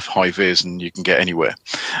clipboard and a high vis and you can get anywhere.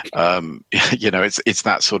 It's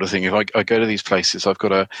that sort of thing. If I go to these places, I've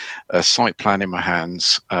got a site plan in my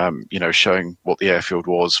hands, showing what the airfield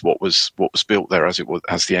was, what was built there as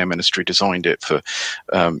the Air Ministry designed it for,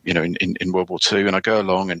 in World War II. And I go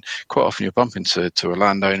along, and quite often you bump into a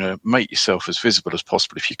landowner. Make yourself as visible as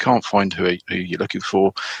possible. If you can't find who you're looking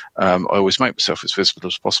for, I always make myself as visible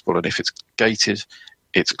as possible. And if it's gated,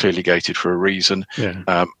 it's clearly gated for a reason.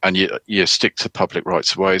 Yeah. And you stick to public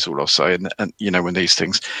rights of way is all I'll say. And when these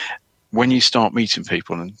things, when you start meeting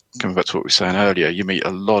people, and coming back to what we were saying earlier, you meet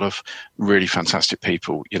a lot of really fantastic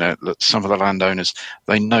people. Some of the landowners,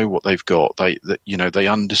 they know what they've got. They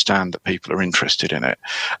understand that people are interested in it.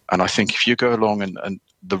 And I think if you go along and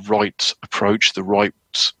the right approach, the right,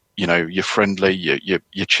 you're friendly,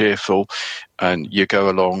 you're cheerful, and you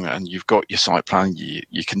go along and you've got your site plan,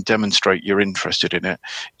 you can demonstrate you're interested in it.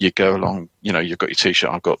 You go along, you've got your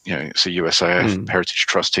T-shirt. I've got, it's a USAF Heritage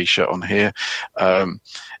Trust T-shirt on here.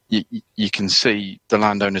 You can see the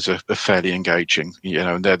landowners are fairly engaging,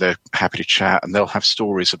 and they're happy to chat, and they'll have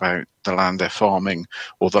stories about the land they're farming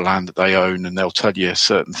or the land that they own, and they'll tell you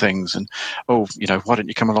certain things. And why don't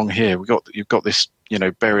you come along here? You've got this,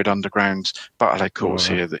 buried underground battlehead course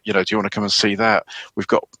here. That do you want to come and see that? We've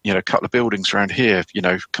got a couple of buildings around here.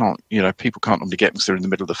 People can't normally get them because they're in the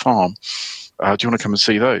middle of the farm. Do you want to come and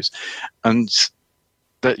see those? And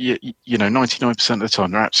that 99% of the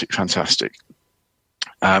time they're absolutely fantastic.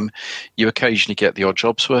 You occasionally get the odd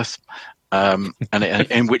job's worth, and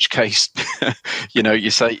in which case,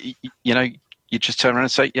 you say, you just turn around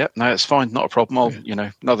and say, yeah, no, it's fine, not a problem. I'll,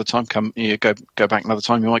 another time come, go back another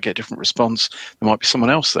time, you might get a different response. There might be someone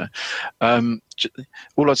else there.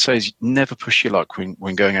 All I'd say is never push your luck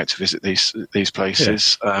when going out to visit these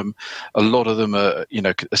places. Yeah. A lot of them are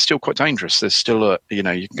still quite dangerous. There's still you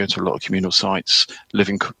can go to a lot of communal sites,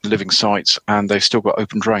 living sites, and they've still got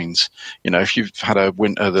open drains. If you've had a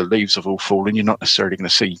winter, the leaves have all fallen, you're not necessarily going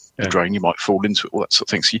to see the drain. You might fall into it, all that sort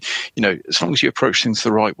of thing. So as long as you approach things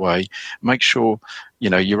the right way, make sure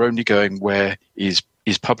you're only going where is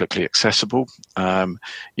publicly accessible.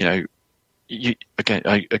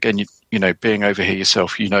 Being over here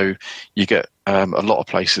yourself, you get a lot of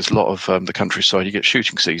places, a lot of the countryside, you get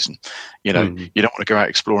shooting season. You don't want to go out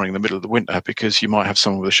exploring in the middle of the winter because you might have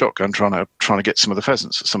someone with a shotgun trying to get some of the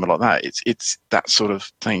pheasants or something like that. It's that sort of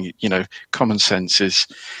thing. Common sense is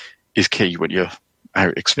key when you're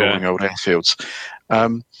out exploring old airfields.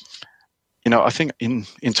 I think in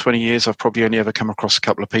 20 years, I've probably only ever come across a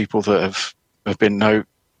couple of people that have been not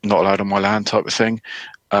allowed on my land type of thing.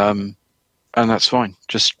 And that's fine.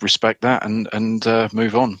 Just respect that and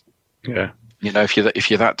move on. Yeah.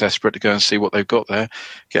 If you're that desperate to go and see what they've got there,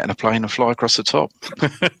 get in a plane and fly across the top.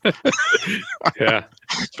 Yeah.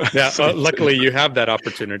 Luckily, you have that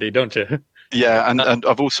opportunity, don't you? Yeah, and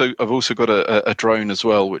I've also got a drone as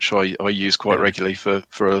well, which I use quite regularly for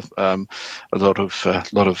a lot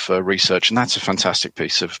of research, and that's a fantastic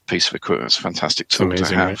piece of equipment. It's a fantastic tool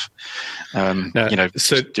to have. Right?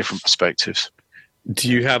 So different perspectives.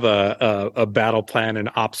 Do you have a battle plan,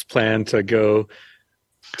 an ops plan to go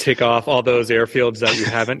tick off all those airfields that you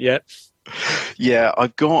haven't yet? Yeah,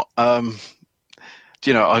 I've got. I've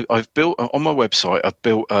built on my website. I've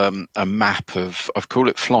built a map of. I've called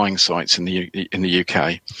it flying sites in the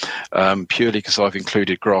UK, purely because I've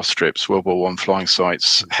included grass strips, World War I flying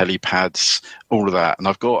sites, helipads, all of that, and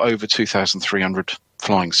I've got over 2,300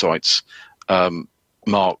 flying sites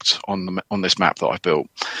marked on this map that I've built,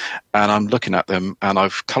 and I'm looking at them, and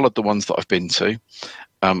I've coloured the ones that I've been to.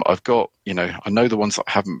 I've got, I know the ones that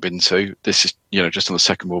I haven't been to. This is, just on the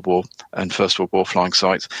Second World War and First World War flying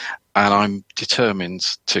sites, and I'm determined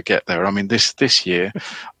to get there. I mean, this year,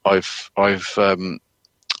 I've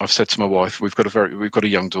I've said to my wife, we've got a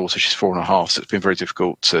young daughter. She's 4.5, so it's been very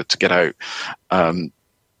difficult to get out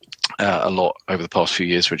a lot over the past few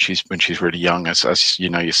years when she's really young, as you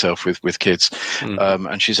know yourself with kids.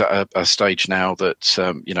 And she's at a stage now that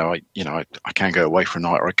I can go away for a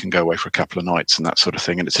night, or I can go away for a couple of nights and that sort of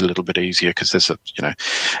thing, and it's a little bit easier because there's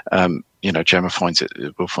Gemma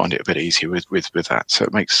will find it a bit easier with that, so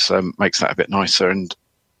it makes that a bit nicer. And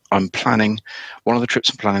I'm planning, one of the trips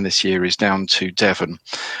I'm planning this year is down to Devon.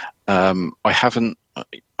 I haven't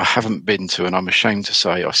been to, and I'm ashamed to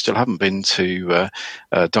say, I still haven't been to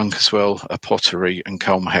Dunkeswell, Pottery, and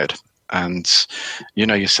Culmhead. And you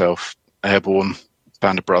know yourself, Airborne,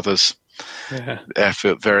 Band of Brothers,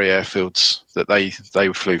 airfields that they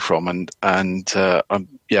flew from, and I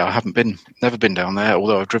never been down there,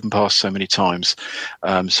 although I've driven past so many times.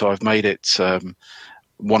 So I've made it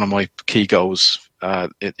one of my key goals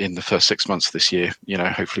in the first 6 months of this year.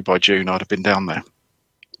 Hopefully by June I'd have been down there.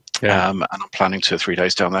 And I'm planning 2 or 3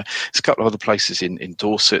 days down there. There's a couple of other places in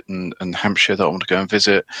Dorset and Hampshire that I want to go and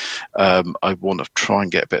visit. I want to try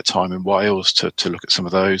and get a bit of time in Wales to look at some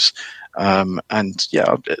of those.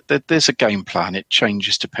 There's a game plan. It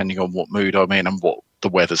changes depending on what mood I'm in and what the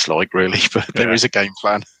weather's like, really. But there is a game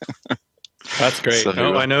plan. That's great.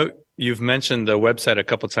 So, I know you've mentioned the website a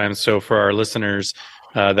couple of times. So for our listeners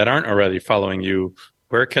that aren't already following you,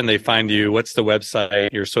 where can they find you? What's the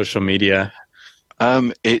website, your social media?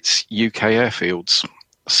 It's UK Airfields.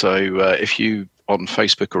 So if you on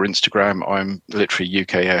Facebook or Instagram, I'm literally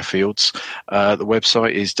UK Airfields. The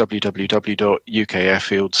website is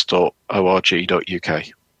www.ukairfields.org.uk.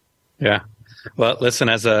 Yeah. Well, listen,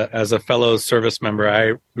 as a fellow service member,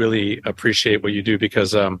 I really appreciate what you do,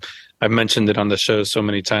 because I've mentioned it on the show so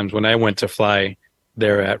many times. When I went to fly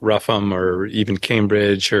there at Rougham or even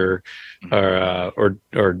Cambridge or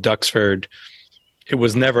Duxford, it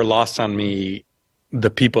was never lost on me the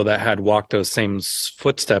people that had walked those same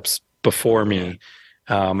footsteps before me.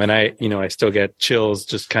 And I still get chills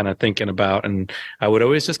just kind of thinking about, and I would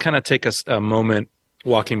always just kind of take a moment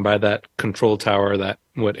walking by that control tower, that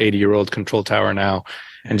 80-year-old control tower now,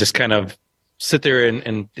 and just kind of sit there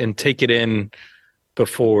and take it in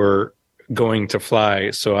before going to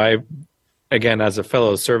fly. So again, as a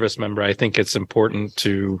fellow service member, I think it's important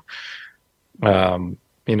to,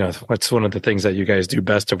 what's one of the things that you guys do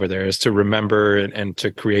best over there is to remember and to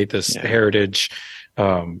create this heritage.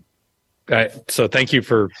 So thank you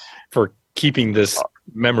for keeping this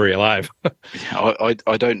memory alive.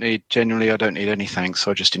 I don't need any thanks.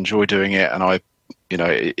 I just enjoy doing it, and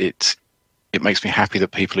it makes me happy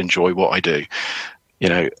that people enjoy what I do.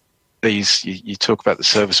 You talk about the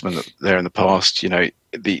servicemen that there in the past. You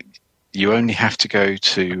only have to go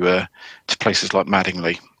to places like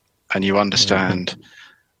Madingley, and you understand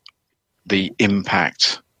the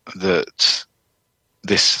impact that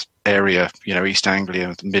this area, East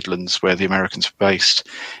Anglia, the Midlands, where the Americans are based,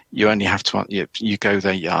 you only have to, you go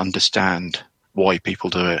there, you understand why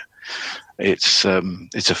people do it. It's a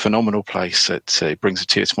phenomenal place. It brings a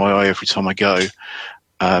tear to my eye every time I go.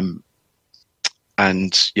 Like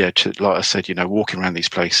I said, walking around these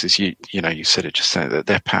places, you said it just that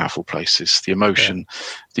they're powerful places. The emotion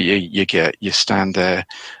that you get, you stand there.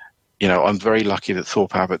 I'm very lucky that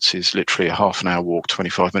Thorpe Abbots is literally a half an hour walk,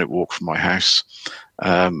 25-minute walk from my house.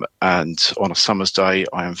 And on a summer's day,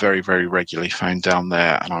 I am very, very regularly found down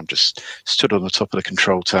there, and I'm just stood on the top of the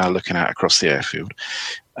control tower looking out across the airfield.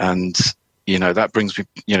 And, that brings me,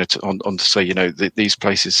 on to say, these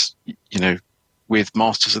places, with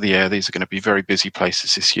Masters of the Air, these are going to be very busy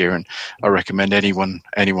places this year, and I recommend anyone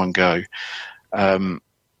go.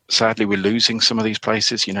 Sadly, we're losing some of these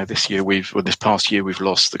places. This past year, we've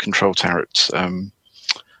lost the control tower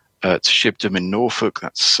at Shibden in Norfolk.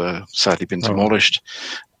 That's sadly been demolished.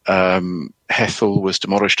 Hethel was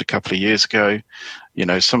demolished a couple of years ago.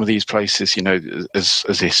 Some of these places,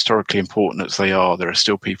 as historically important as they are, there are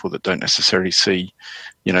still people that don't necessarily see,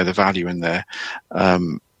 the value in there.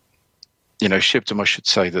 Shibden, I should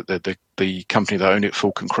say that the company that own it,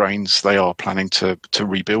 Falcon Cranes, they are planning to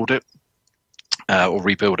rebuild it. Or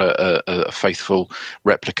rebuild a faithful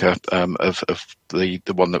replica of the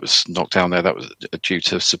one that was knocked down there. That was due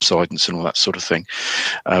to subsidence and all that sort of thing,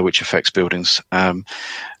 which affects buildings. Make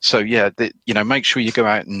sure you go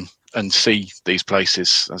out and see these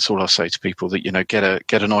places. That's all I say to people, that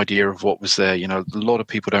get an idea of what was there. A lot of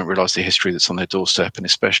people don't realise the history that's on their doorstep, and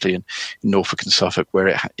especially in Norfolk and Suffolk, where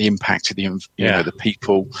it impacted the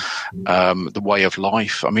people, the way of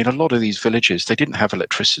life. I mean, a lot of these villages, they didn't have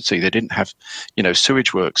electricity, they didn't have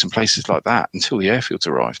sewage works and places like that until the airfields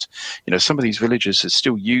arrived. Some of these villages are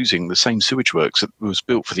still using the same sewage works that was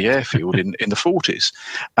built for the airfield in the 40s,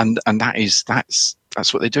 and that's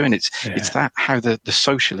that's what they're doing. It's that how the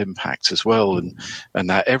social impact as well, and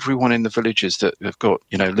that everyone in the villages that have got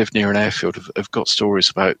live near an airfield have got stories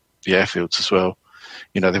about the airfields as well.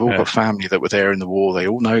 They've all got family that were there in the war. They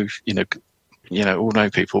all know all know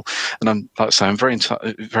people. And I'm like I say, I'm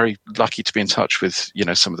very lucky to be in touch with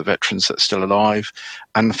some of the veterans that are still alive,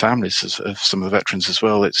 and the families of some of the veterans as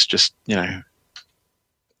well. It's just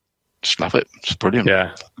just love it. It's brilliant.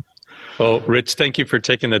 Yeah. Well, Rich, thank you for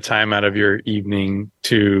taking the time out of your evening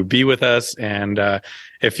to be with us. And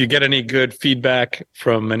if you get any good feedback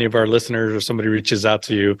from any of our listeners or somebody reaches out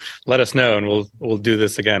to you, let us know, and we'll do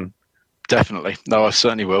this again. Definitely. No, I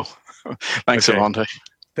certainly will. Thanks, Armando.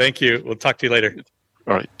 Thank you. We'll talk to you later.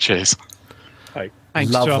 All right. Cheers. Bye.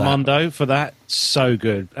 Thanks to Armando for that. So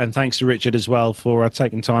good. And thanks to Richard as well for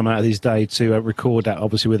taking time out of his day to record that,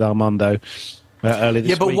 obviously, with Armando. Early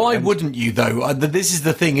this but week. why wouldn't you, though? This is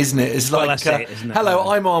the thing, isn't it? It's like, that's it, isn't it? hello,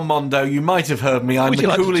 I'm Armando. You might have heard me. I'm Would the you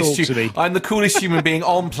like to coolest. talk to me? I'm the coolest human being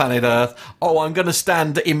on planet Earth. Oh, I'm going to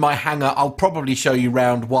stand in my hangar. I'll probably show you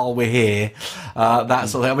round while we're here. That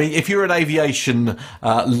sort of thing. I mean, if you're an aviation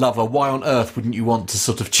lover, why on earth wouldn't you want to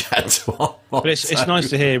sort of chat to Armando? But it's nice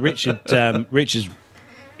to hear Richard. Richard's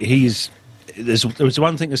there's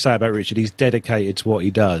one thing to say about Richard. He's dedicated to what he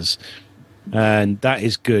does, and that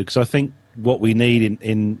is good, because I think what we need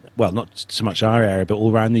in well, not so much our area, but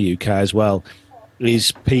all around the UK as well,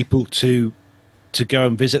 is people to go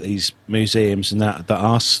and visit these museums and that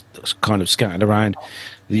are kind of scattered around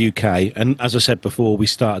the UK. And as I said before, we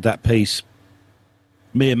started that piece.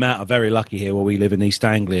 Me and Matt are very lucky here where we live in East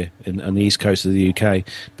Anglia, on the east coast of the UK,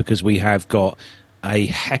 because we have got a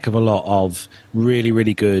heck of a lot of really,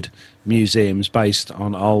 really good museums based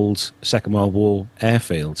on old Second World War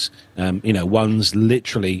airfields. One's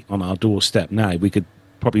literally on our doorstep now. We could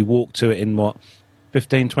probably walk to it in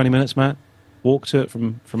 15, 20 minutes, Matt? Walk to it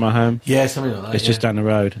from our home? Yeah, something like that. It's just down the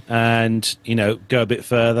road. And, go a bit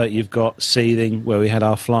further, you've got Seething, where we had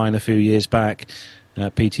our flying a few years back.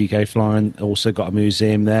 PTUK Flying also got a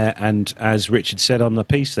museum there. And as Richard said on the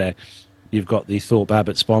piece there, you've got the Thorpe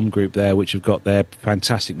Abbott's Bomb Group there, which have got their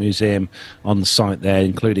fantastic museum on the site there,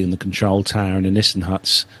 including the control tower and the Nissen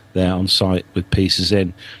huts there on site with pieces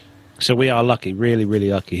in. So we are lucky, really,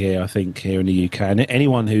 really lucky here, I think, here in the UK. And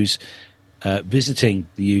anyone who's visiting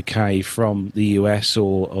the UK from the US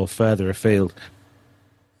or further afield,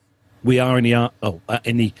 we are in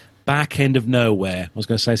the back end of nowhere. I was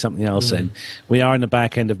going to say something else then. We are in the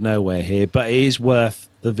back end of nowhere here, but it is worth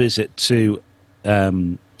the visit to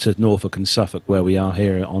Norfolk and Suffolk, where we are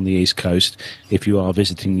here on the East Coast, if you are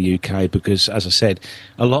visiting the UK, because, as I said,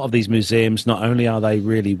 a lot of these museums, not only are they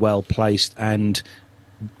really well placed and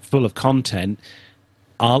full of content,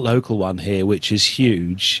 our local one here, which is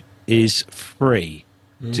huge, is free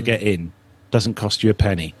to get in. Doesn't cost you a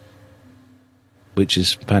penny, which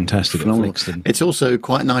is fantastic at Flixton. It's also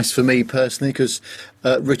quite nice for me personally, because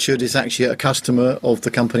Richard is actually a customer of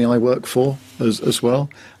the company I work for as well.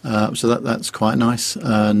 So that's quite nice.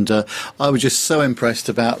 And I was just so impressed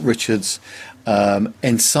about Richard's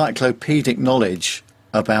encyclopedic knowledge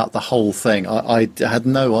about the whole thing. I had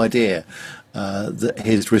no idea that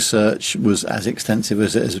his research was as extensive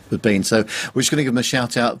as it has been. So we're just going to give him a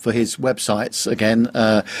shout out for his websites again,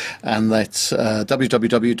 and that's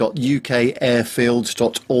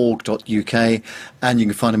www.ukairfields.org.uk, and you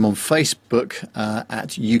can find him on Facebook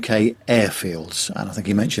at UK Airfields, and I think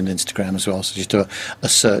he mentioned Instagram as well, so just do a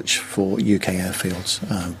search for UK Airfields.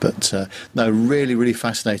 No, really, really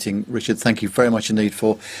fascinating. Richard, thank you very much indeed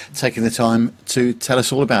for taking the time to tell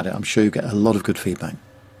us all about it. I'm sure you get a lot of good feedback.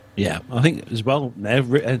 Yeah, I think as well,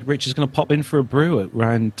 Rich is going to pop in for a brew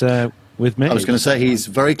around with me. I was going to say he's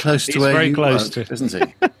very close to where you work, isn't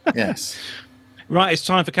he? Yes. Right, it's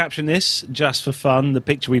time for Caption This, just for fun. The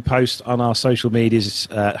picture we post on our social medias,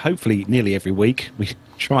 hopefully nearly every week. We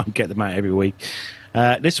try and get them out every week.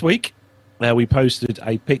 This week, we posted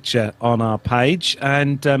a picture on our page,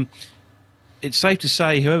 and it's safe to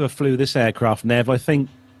say whoever flew this aircraft, Nev, I think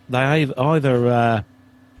they either...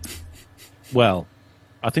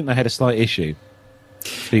 I think they had a slight issue.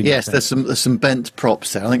 Yes, there's some bent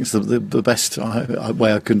props there. I think it's the best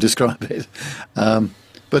way I can describe it.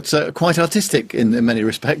 But quite artistic in many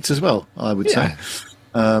respects as well, I would say.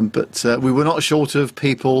 But we were not short of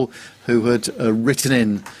people who had written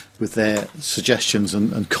in with their suggestions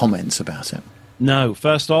and comments about it. No,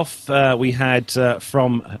 first off, we had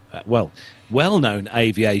from, well-known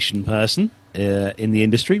aviation person, in the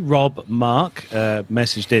industry, Rob Mark,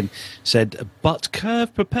 messaged in, said, but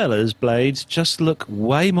curved propellers blades just look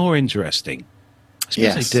way more interesting. I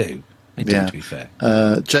suppose they do. They do, to be fair.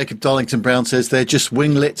 Jacob Darlington Brown says they're just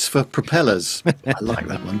winglets for propellers. I like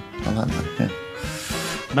that one. I like that, yeah.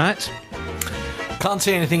 Matt? Can't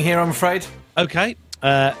see anything here, I'm afraid. Okay.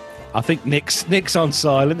 I think Nick's on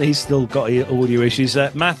silent. He's still got audio issues.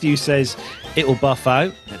 Matthew says it will buff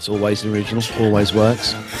out. That's always an original. Always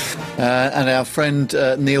works. And our friend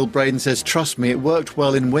Neil Braden says, trust me, it worked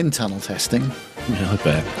well in wind tunnel testing. Yeah, I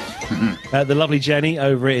bet. The lovely Jenny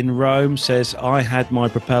over in Rome says, I had my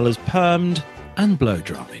propellers permed and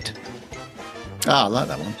blow-dried. I like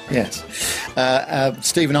that one, yes.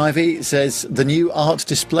 Stephen Ivey says, the new art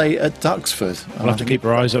display at Duxford. I'll have to keep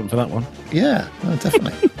our eyes open for that one. Yeah,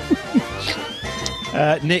 definitely.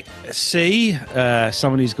 Nick C,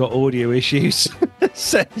 someone who's got audio issues,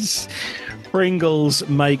 says, Pringles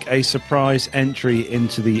make a surprise entry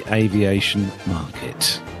into the aviation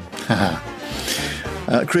market.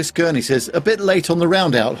 Chris Gurney says, a bit late on the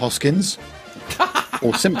round out, Hoskins.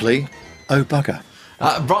 Or simply, oh bugger.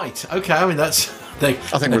 Right, okay, I mean, that's... I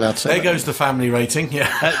think we're allowed to say There goes the family rating, yeah.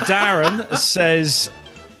 Darren says,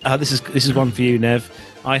 this is one for you, Nev.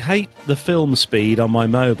 I hate the film speed on my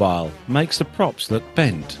mobile. Makes the props look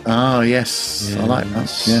bent. Oh, yes. I like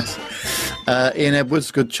that, yes. Ian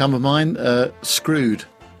Edwards, good chum of mine, screwed,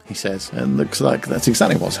 he says. And looks like that's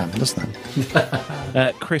exactly what's happened, doesn't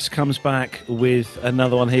it? Chris comes back with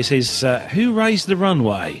another one. He says, who raised the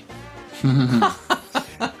runway?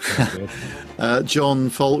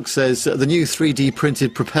 John Falk says the new 3D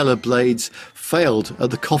printed propeller blades failed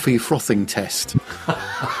at the coffee frothing test.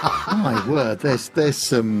 My word, there's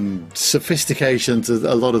some sophistication to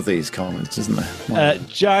a lot of these comments, isn't there?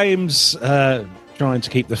 James, trying to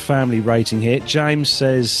keep the family rating here. James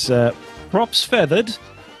says props feathered.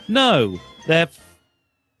 No, they're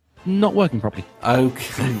not working properly.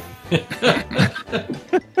 Okay.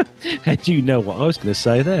 And you know what I was going to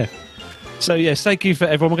say there. So, yes, thank you for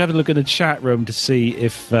everyone. We're going to look in the chat room to see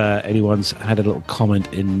if anyone's had a little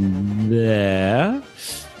comment in there.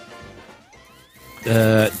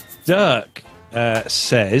 Dirk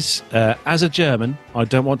says, as a German, I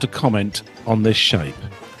don't want to comment on this shape.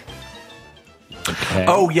 Okay.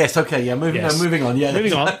 Oh, yes, okay, yeah, moving on, yeah.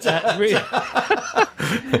 Moving on.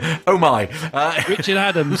 Oh, my. Richard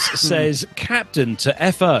Adams says, Captain to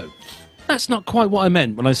FO. That's not quite what I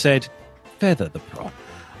meant when I said feather the prop.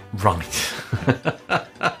 Right.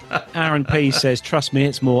 Aaron P says, trust me,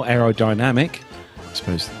 it's more aerodynamic. I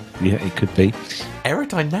suppose, yeah, it could be.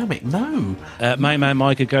 Aerodynamic? No. Main Man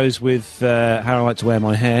Micah goes with how I like to wear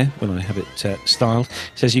my hair when I have it styled.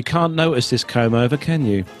 Says, you can't notice this comb over, can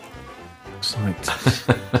you? Looks like...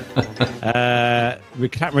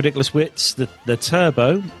 Captain Ridiculous Wits, the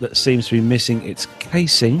turbo that seems to be missing its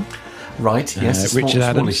casing. Right, yes. Richard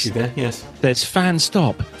Adams. Issue there, yes. There's fan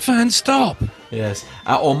stop. Fan stop! Yes.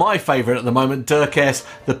 Or my favourite at the moment, Dirk S.,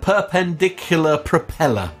 the perpendicular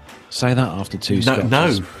propeller. Say that after two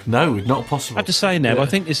scotches. No, not possible. I have to say, Nev, I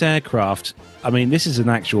think this aircraft, I mean, this is an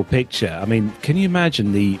actual picture. I mean, can you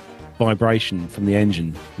imagine the vibration from the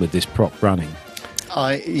engine with this prop running?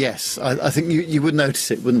 Yes, I think you would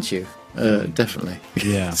notice it, wouldn't you? Definitely.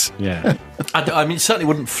 Yeah. I mean, it certainly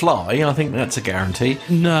wouldn't fly. I think that's a guarantee.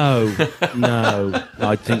 No.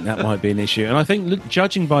 I think that might be an issue. And I think,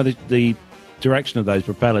 judging by the direction of those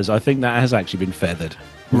propellers, I think that has actually been feathered.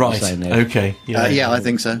 Right. Okay. Yeah, I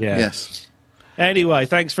think so. Yeah. Yes. Anyway,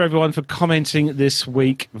 thanks for everyone for commenting this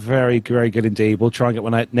week. Very, very good indeed. We'll try and get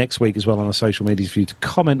one out next week as well on our social media for you to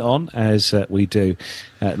comment on, as we do.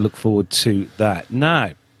 Look forward to that.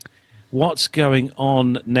 Now, what's going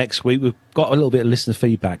on next week? We've got a little bit of listener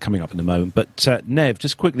feedback coming up in a moment. But, Nev,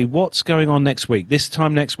 just quickly, what's going on next week? This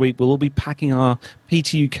time next week, we'll all be packing our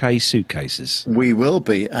PTUK suitcases. We will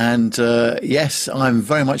be. And, yes, I'm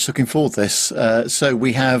very much looking forward to this. So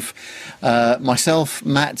we have myself,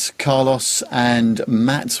 Matt, Carlos, and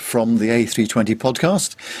Matt from the A320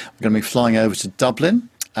 podcast. We're going to be flying over to Dublin.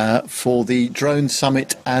 For the Drone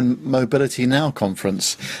Summit and Mobility Now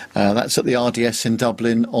conference. That's at the RDS in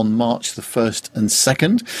Dublin on March the 1st and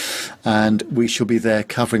 2nd. And we shall be there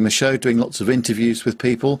covering the show, doing lots of interviews with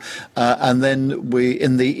people. And then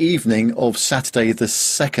in the evening of Saturday the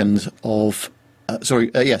 2nd of...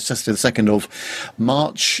 Saturday the 2nd of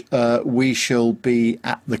March, we shall be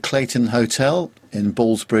at the Clayton Hotel in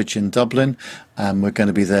Ballsbridge in Dublin, and we're going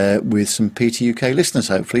to be there with some PTUK listeners,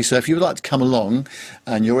 hopefully. So if you would like to come along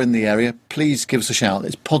and you're in the area, please give us a shout.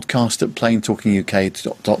 It's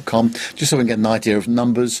podcast@planetalkinguk.com, just so we can get an idea of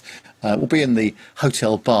numbers. We'll be in the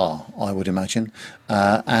hotel bar, I would imagine.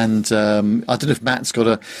 And I don't know if Matt's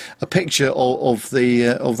got a picture of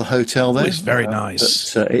the hotel there. It's very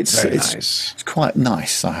nice. But, it's quite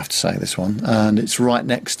nice, I have to say, this one. And it's right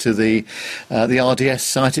next to the RDS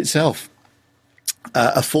site itself.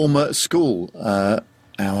 a former school.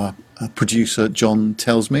 Our producer John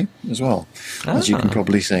tells me as well, as you can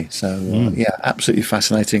probably see. So yeah, absolutely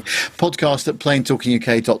fascinating. Podcast at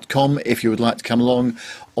planetalkinguk.com if you would like to come along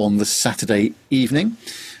on the Saturday evening.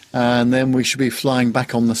 And then we should be flying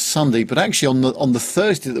back on the Sunday. But actually on the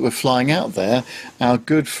Thursday that we're flying out there, our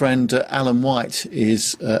good friend Alan White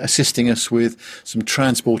is assisting us with some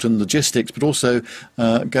transport and logistics, but also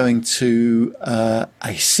going to a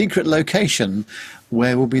secret location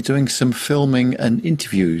where we'll be doing some filming and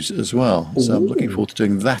interviews as well. So I'm looking forward to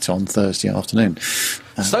doing that on Thursday afternoon.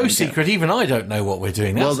 So secret, even I don't know what we're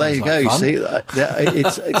doing. Well, there you go. Fun. See,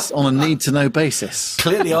 it's on a need-to-know basis.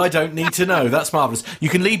 Clearly, I don't need to know. That's marvellous. You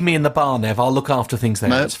can leave me in the bar, Nev. I'll look after things there.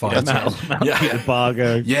 That's fine. Keep the bar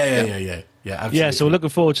going. Yeah, absolutely. Yeah, so we're looking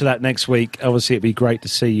forward to that next week. Obviously, it'd be great to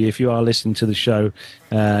see you if you are listening to the show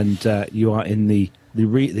and you are in the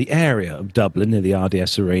area of Dublin near the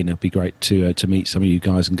RDS Arena. It'd be great to meet some of you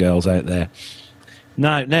guys and girls out there.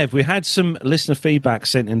 Now, Nev, we had some listener feedback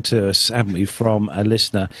sent in to us, haven't we, from a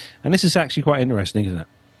listener, and this is actually quite interesting, isn't it?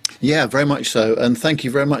 Yeah, very much so. And thank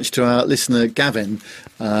you very much to our listener, Gavin,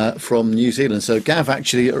 from New Zealand. So Gav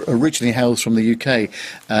actually originally hails from the UK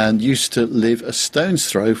and used to live a stone's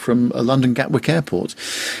throw from London Gatwick Airport.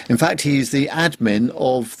 In fact, he's the admin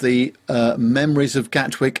of the Memories of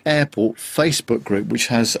Gatwick Airport Facebook group, which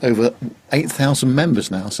has over 8,000 members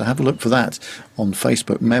now. So have a look for that on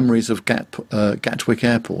Facebook, Memories of Gatwick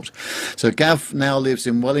Airport. So Gav now lives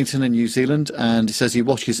in Wellington in New Zealand, and he says he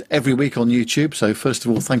watches every week on YouTube. So first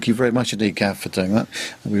of all, thank you very much indeed, Gav, for doing that.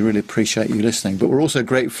 And we really appreciate you listening. But we're also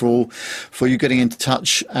grateful for you getting in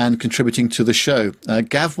touch and contributing to the show.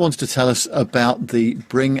 Gav wants to tell us about the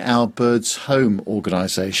Bring Our Birds Home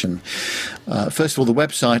organisation. First of all, the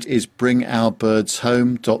website is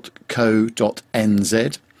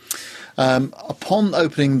bringourbirdshome.co.nz. Upon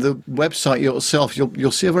opening the website yourself,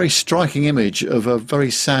 you'll see a very striking image of a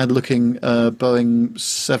very sad-looking Boeing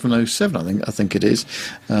 707. I think it is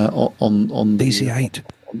on DC-8.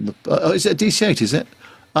 Is it a DC-8? Is it?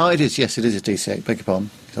 Oh, it is. Yes, it is a DC-8. Beg your pardon.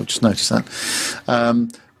 I've just noticed that.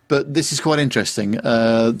 But this is quite interesting.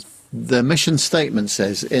 The mission statement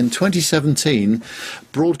says, in 2017,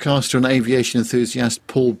 broadcaster and aviation enthusiast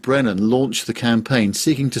Paul Brennan launched the campaign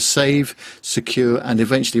seeking to save, secure and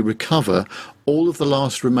eventually recover all of the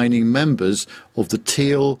last remaining members of the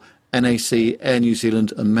Teal, NAC, Air New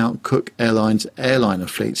Zealand and Mount Cook Airlines airliner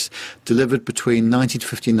fleets delivered between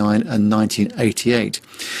 1959 and 1988.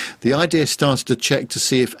 The idea started to check to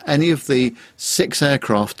see if any of the 6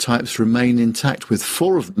 aircraft types remain intact, with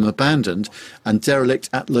 4 of them abandoned and derelict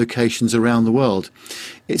at locations around the world.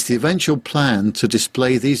 It's the eventual plan to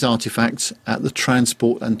display these artefacts at the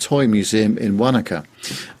Transport and Toy Museum in Wanaka.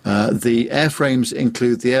 The airframes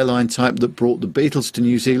include the airline type that brought the Beatles to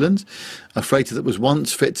New Zealand, a freighter that was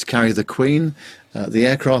once fit to carry the Queen, the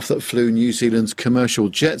aircraft that flew New Zealand's commercial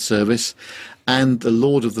jet service, and the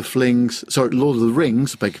Lord of the Rings,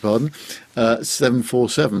 beg your pardon,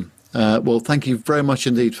 747. Well, thank you very much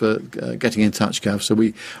indeed for getting in touch, Gav. So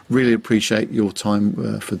we really appreciate your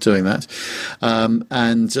time for doing that.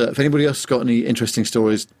 And if anybody else has got any interesting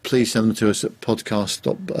stories, please send them to us at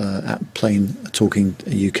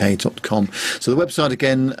podcast@planetalkinguk.com. So the website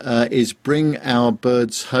again is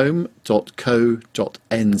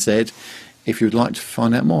bringourbirdshome.co.nz if you'd like to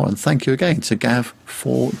find out more. And thank you again to Gav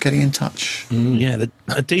for getting in touch. Yeah, the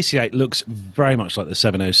DC-8 looks very much like the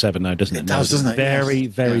 707 though, doesn't it? It does, doesn't it? Very,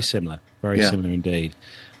 Yes. very similar. Very similar indeed.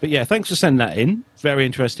 But yeah, thanks for sending that in. Very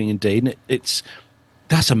interesting indeed. And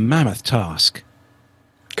that's a mammoth task.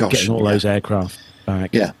 Gosh, getting all those aircraft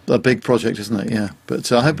back. Yeah, a big project, isn't it? Yeah.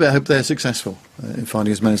 But I hope they're successful in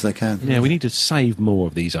finding as many as they can. Yeah, we need to save more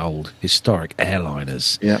of these old historic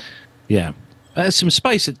airliners. Yeah. Yeah. There's some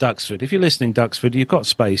space at Duxford. If you're listening, Duxford, you've got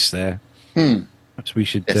space there. Perhaps we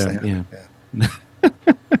should... Yes,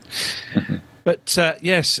 But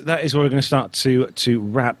yes, that is where we're going to start to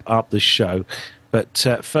wrap up the show. But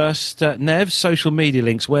first, Nev, social media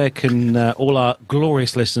links. Where can all our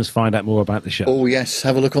glorious listeners find out more about the show? Oh, yes.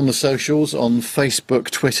 Have a look on the socials on Facebook,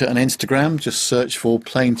 Twitter and Instagram. Just search for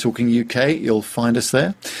Plane Talking UK. You'll find us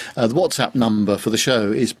there. The WhatsApp number for the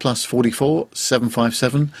show is +44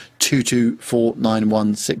 757 224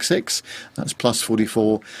 9166. That's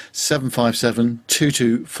 +44 757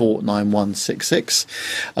 224 9166.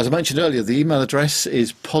 As I mentioned earlier, the email address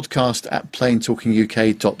is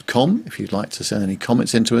podcast@planetalkinguk.com if you'd like to send and any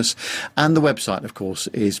comments into us. And the website, of course,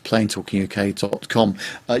 is planetalkinguk.com.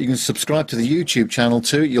 You can subscribe to the YouTube channel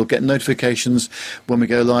too. You'll get notifications when we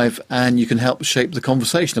go live, and you can help shape the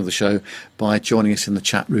conversation of the show by joining us in the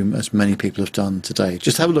chat room, as many people have done today.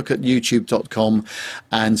 Just have a look at youtube.com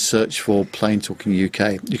and search for Plane Talking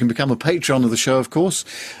UK. You can become a patron of the show, of course,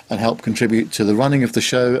 and help contribute to the running of the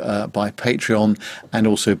show by Patreon and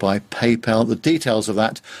also by PayPal. The details of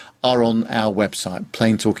that are on our website,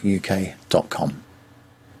 planetalkinguk.com.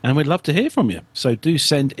 And we'd love to hear from you, so do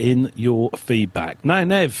send in your feedback. Now,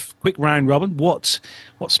 Nev, quick round robin. What's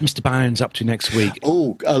Mr. Bounds up to next week?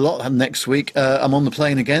 Oh, a lot next week. I'm on the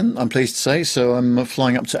plane again, I'm pleased to say. So I'm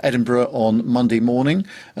flying up to Edinburgh on Monday morning,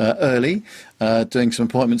 early, doing some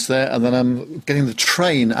appointments there. And then I'm getting the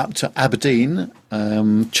train up to Aberdeen,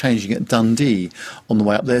 changing at Dundee on the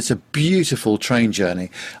way up there. It's a beautiful train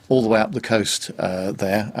journey all the way up the coast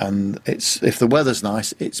there. And if the weather's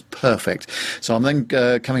nice, it's perfect. So I'm then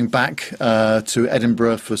coming back to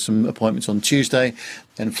Edinburgh for some appointments on Tuesday,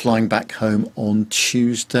 then flying back home on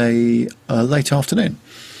Tuesday late afternoon.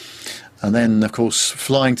 And then, of course,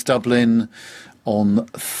 flying to Dublin on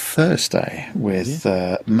Thursday with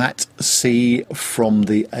Matt C. from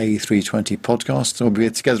the A320 podcast. So we'll be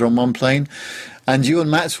together on one plane. And you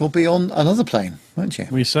and Matt will be on another plane, won't you?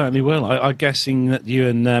 We certainly will. I'm guessing that you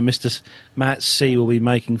and Mr. Matt C. will be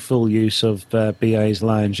making full use of BA's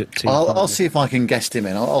lounge at 2. I'll see if I can guest him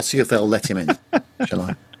in. I'll see if they'll let him in. Shall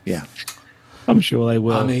I? Yeah. I'm sure they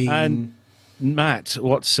will. I mean... And Matt,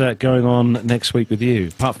 what's going on next week with you?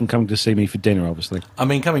 Apart from coming to see me for dinner, obviously. I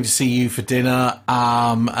mean, coming to see you for dinner,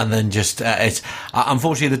 and then just it's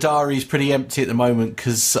unfortunately the diary is pretty empty at the moment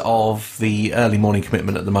because of the early morning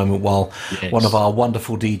commitment at the moment. While one of our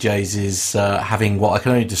wonderful DJs is having what I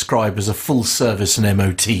can only describe as a full service and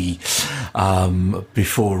MOT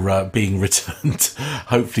before being returned,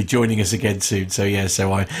 hopefully joining us again soon. So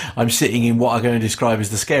I'm sitting in what I'm going to describe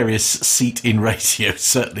as the scariest seat in radio,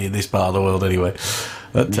 certainly in this part of the world. Anyway,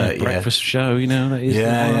 but breakfast show, that is.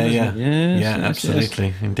 Absolutely,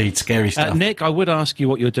 yes. Indeed, scary stuff. Nick, I would ask you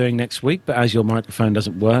what you're doing next week, but as your microphone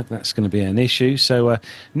doesn't work, that's going to be an issue. So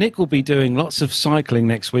Nick will be doing lots of cycling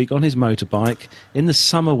next week on his motorbike in the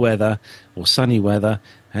summer weather or sunny weather,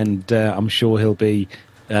 and I'm sure he'll be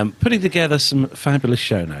putting together some fabulous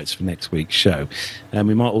show notes for next week's show. And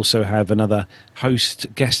we might also have another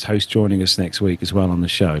guest host joining us next week as well on the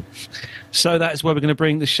show. So that's where we're going to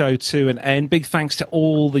bring the show to an end. Big thanks to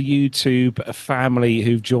all the YouTube family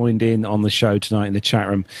who've joined in on the show tonight in the chat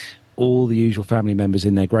room. All the usual family members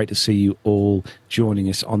in there. Great to see you all joining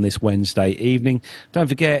us on this Wednesday evening. Don't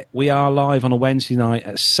forget, we are live on a Wednesday night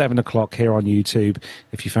at 7 o'clock here on YouTube.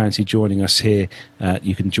 If you fancy joining us here,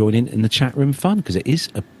 you can join in the chat room fun, because it is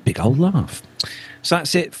a big old laugh. So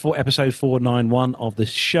that's it for episode 491 of the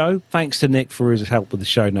show. Thanks to Nick for his help with the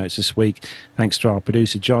show notes this week. Thanks to our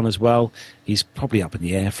producer, John, as well. He's probably up in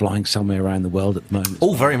the air, flying somewhere around the world at the moment.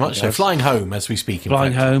 Oh, very much so. Flying home as we speak.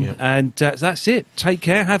 Flying home. Yeah. And that's it. Take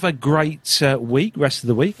care. Have a great week, rest of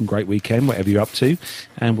the week, and great weekend, whatever you're up to.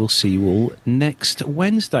 And we'll see you all next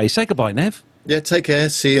Wednesday. Say goodbye, Nev. Yeah, take care.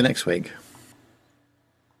 See you next week.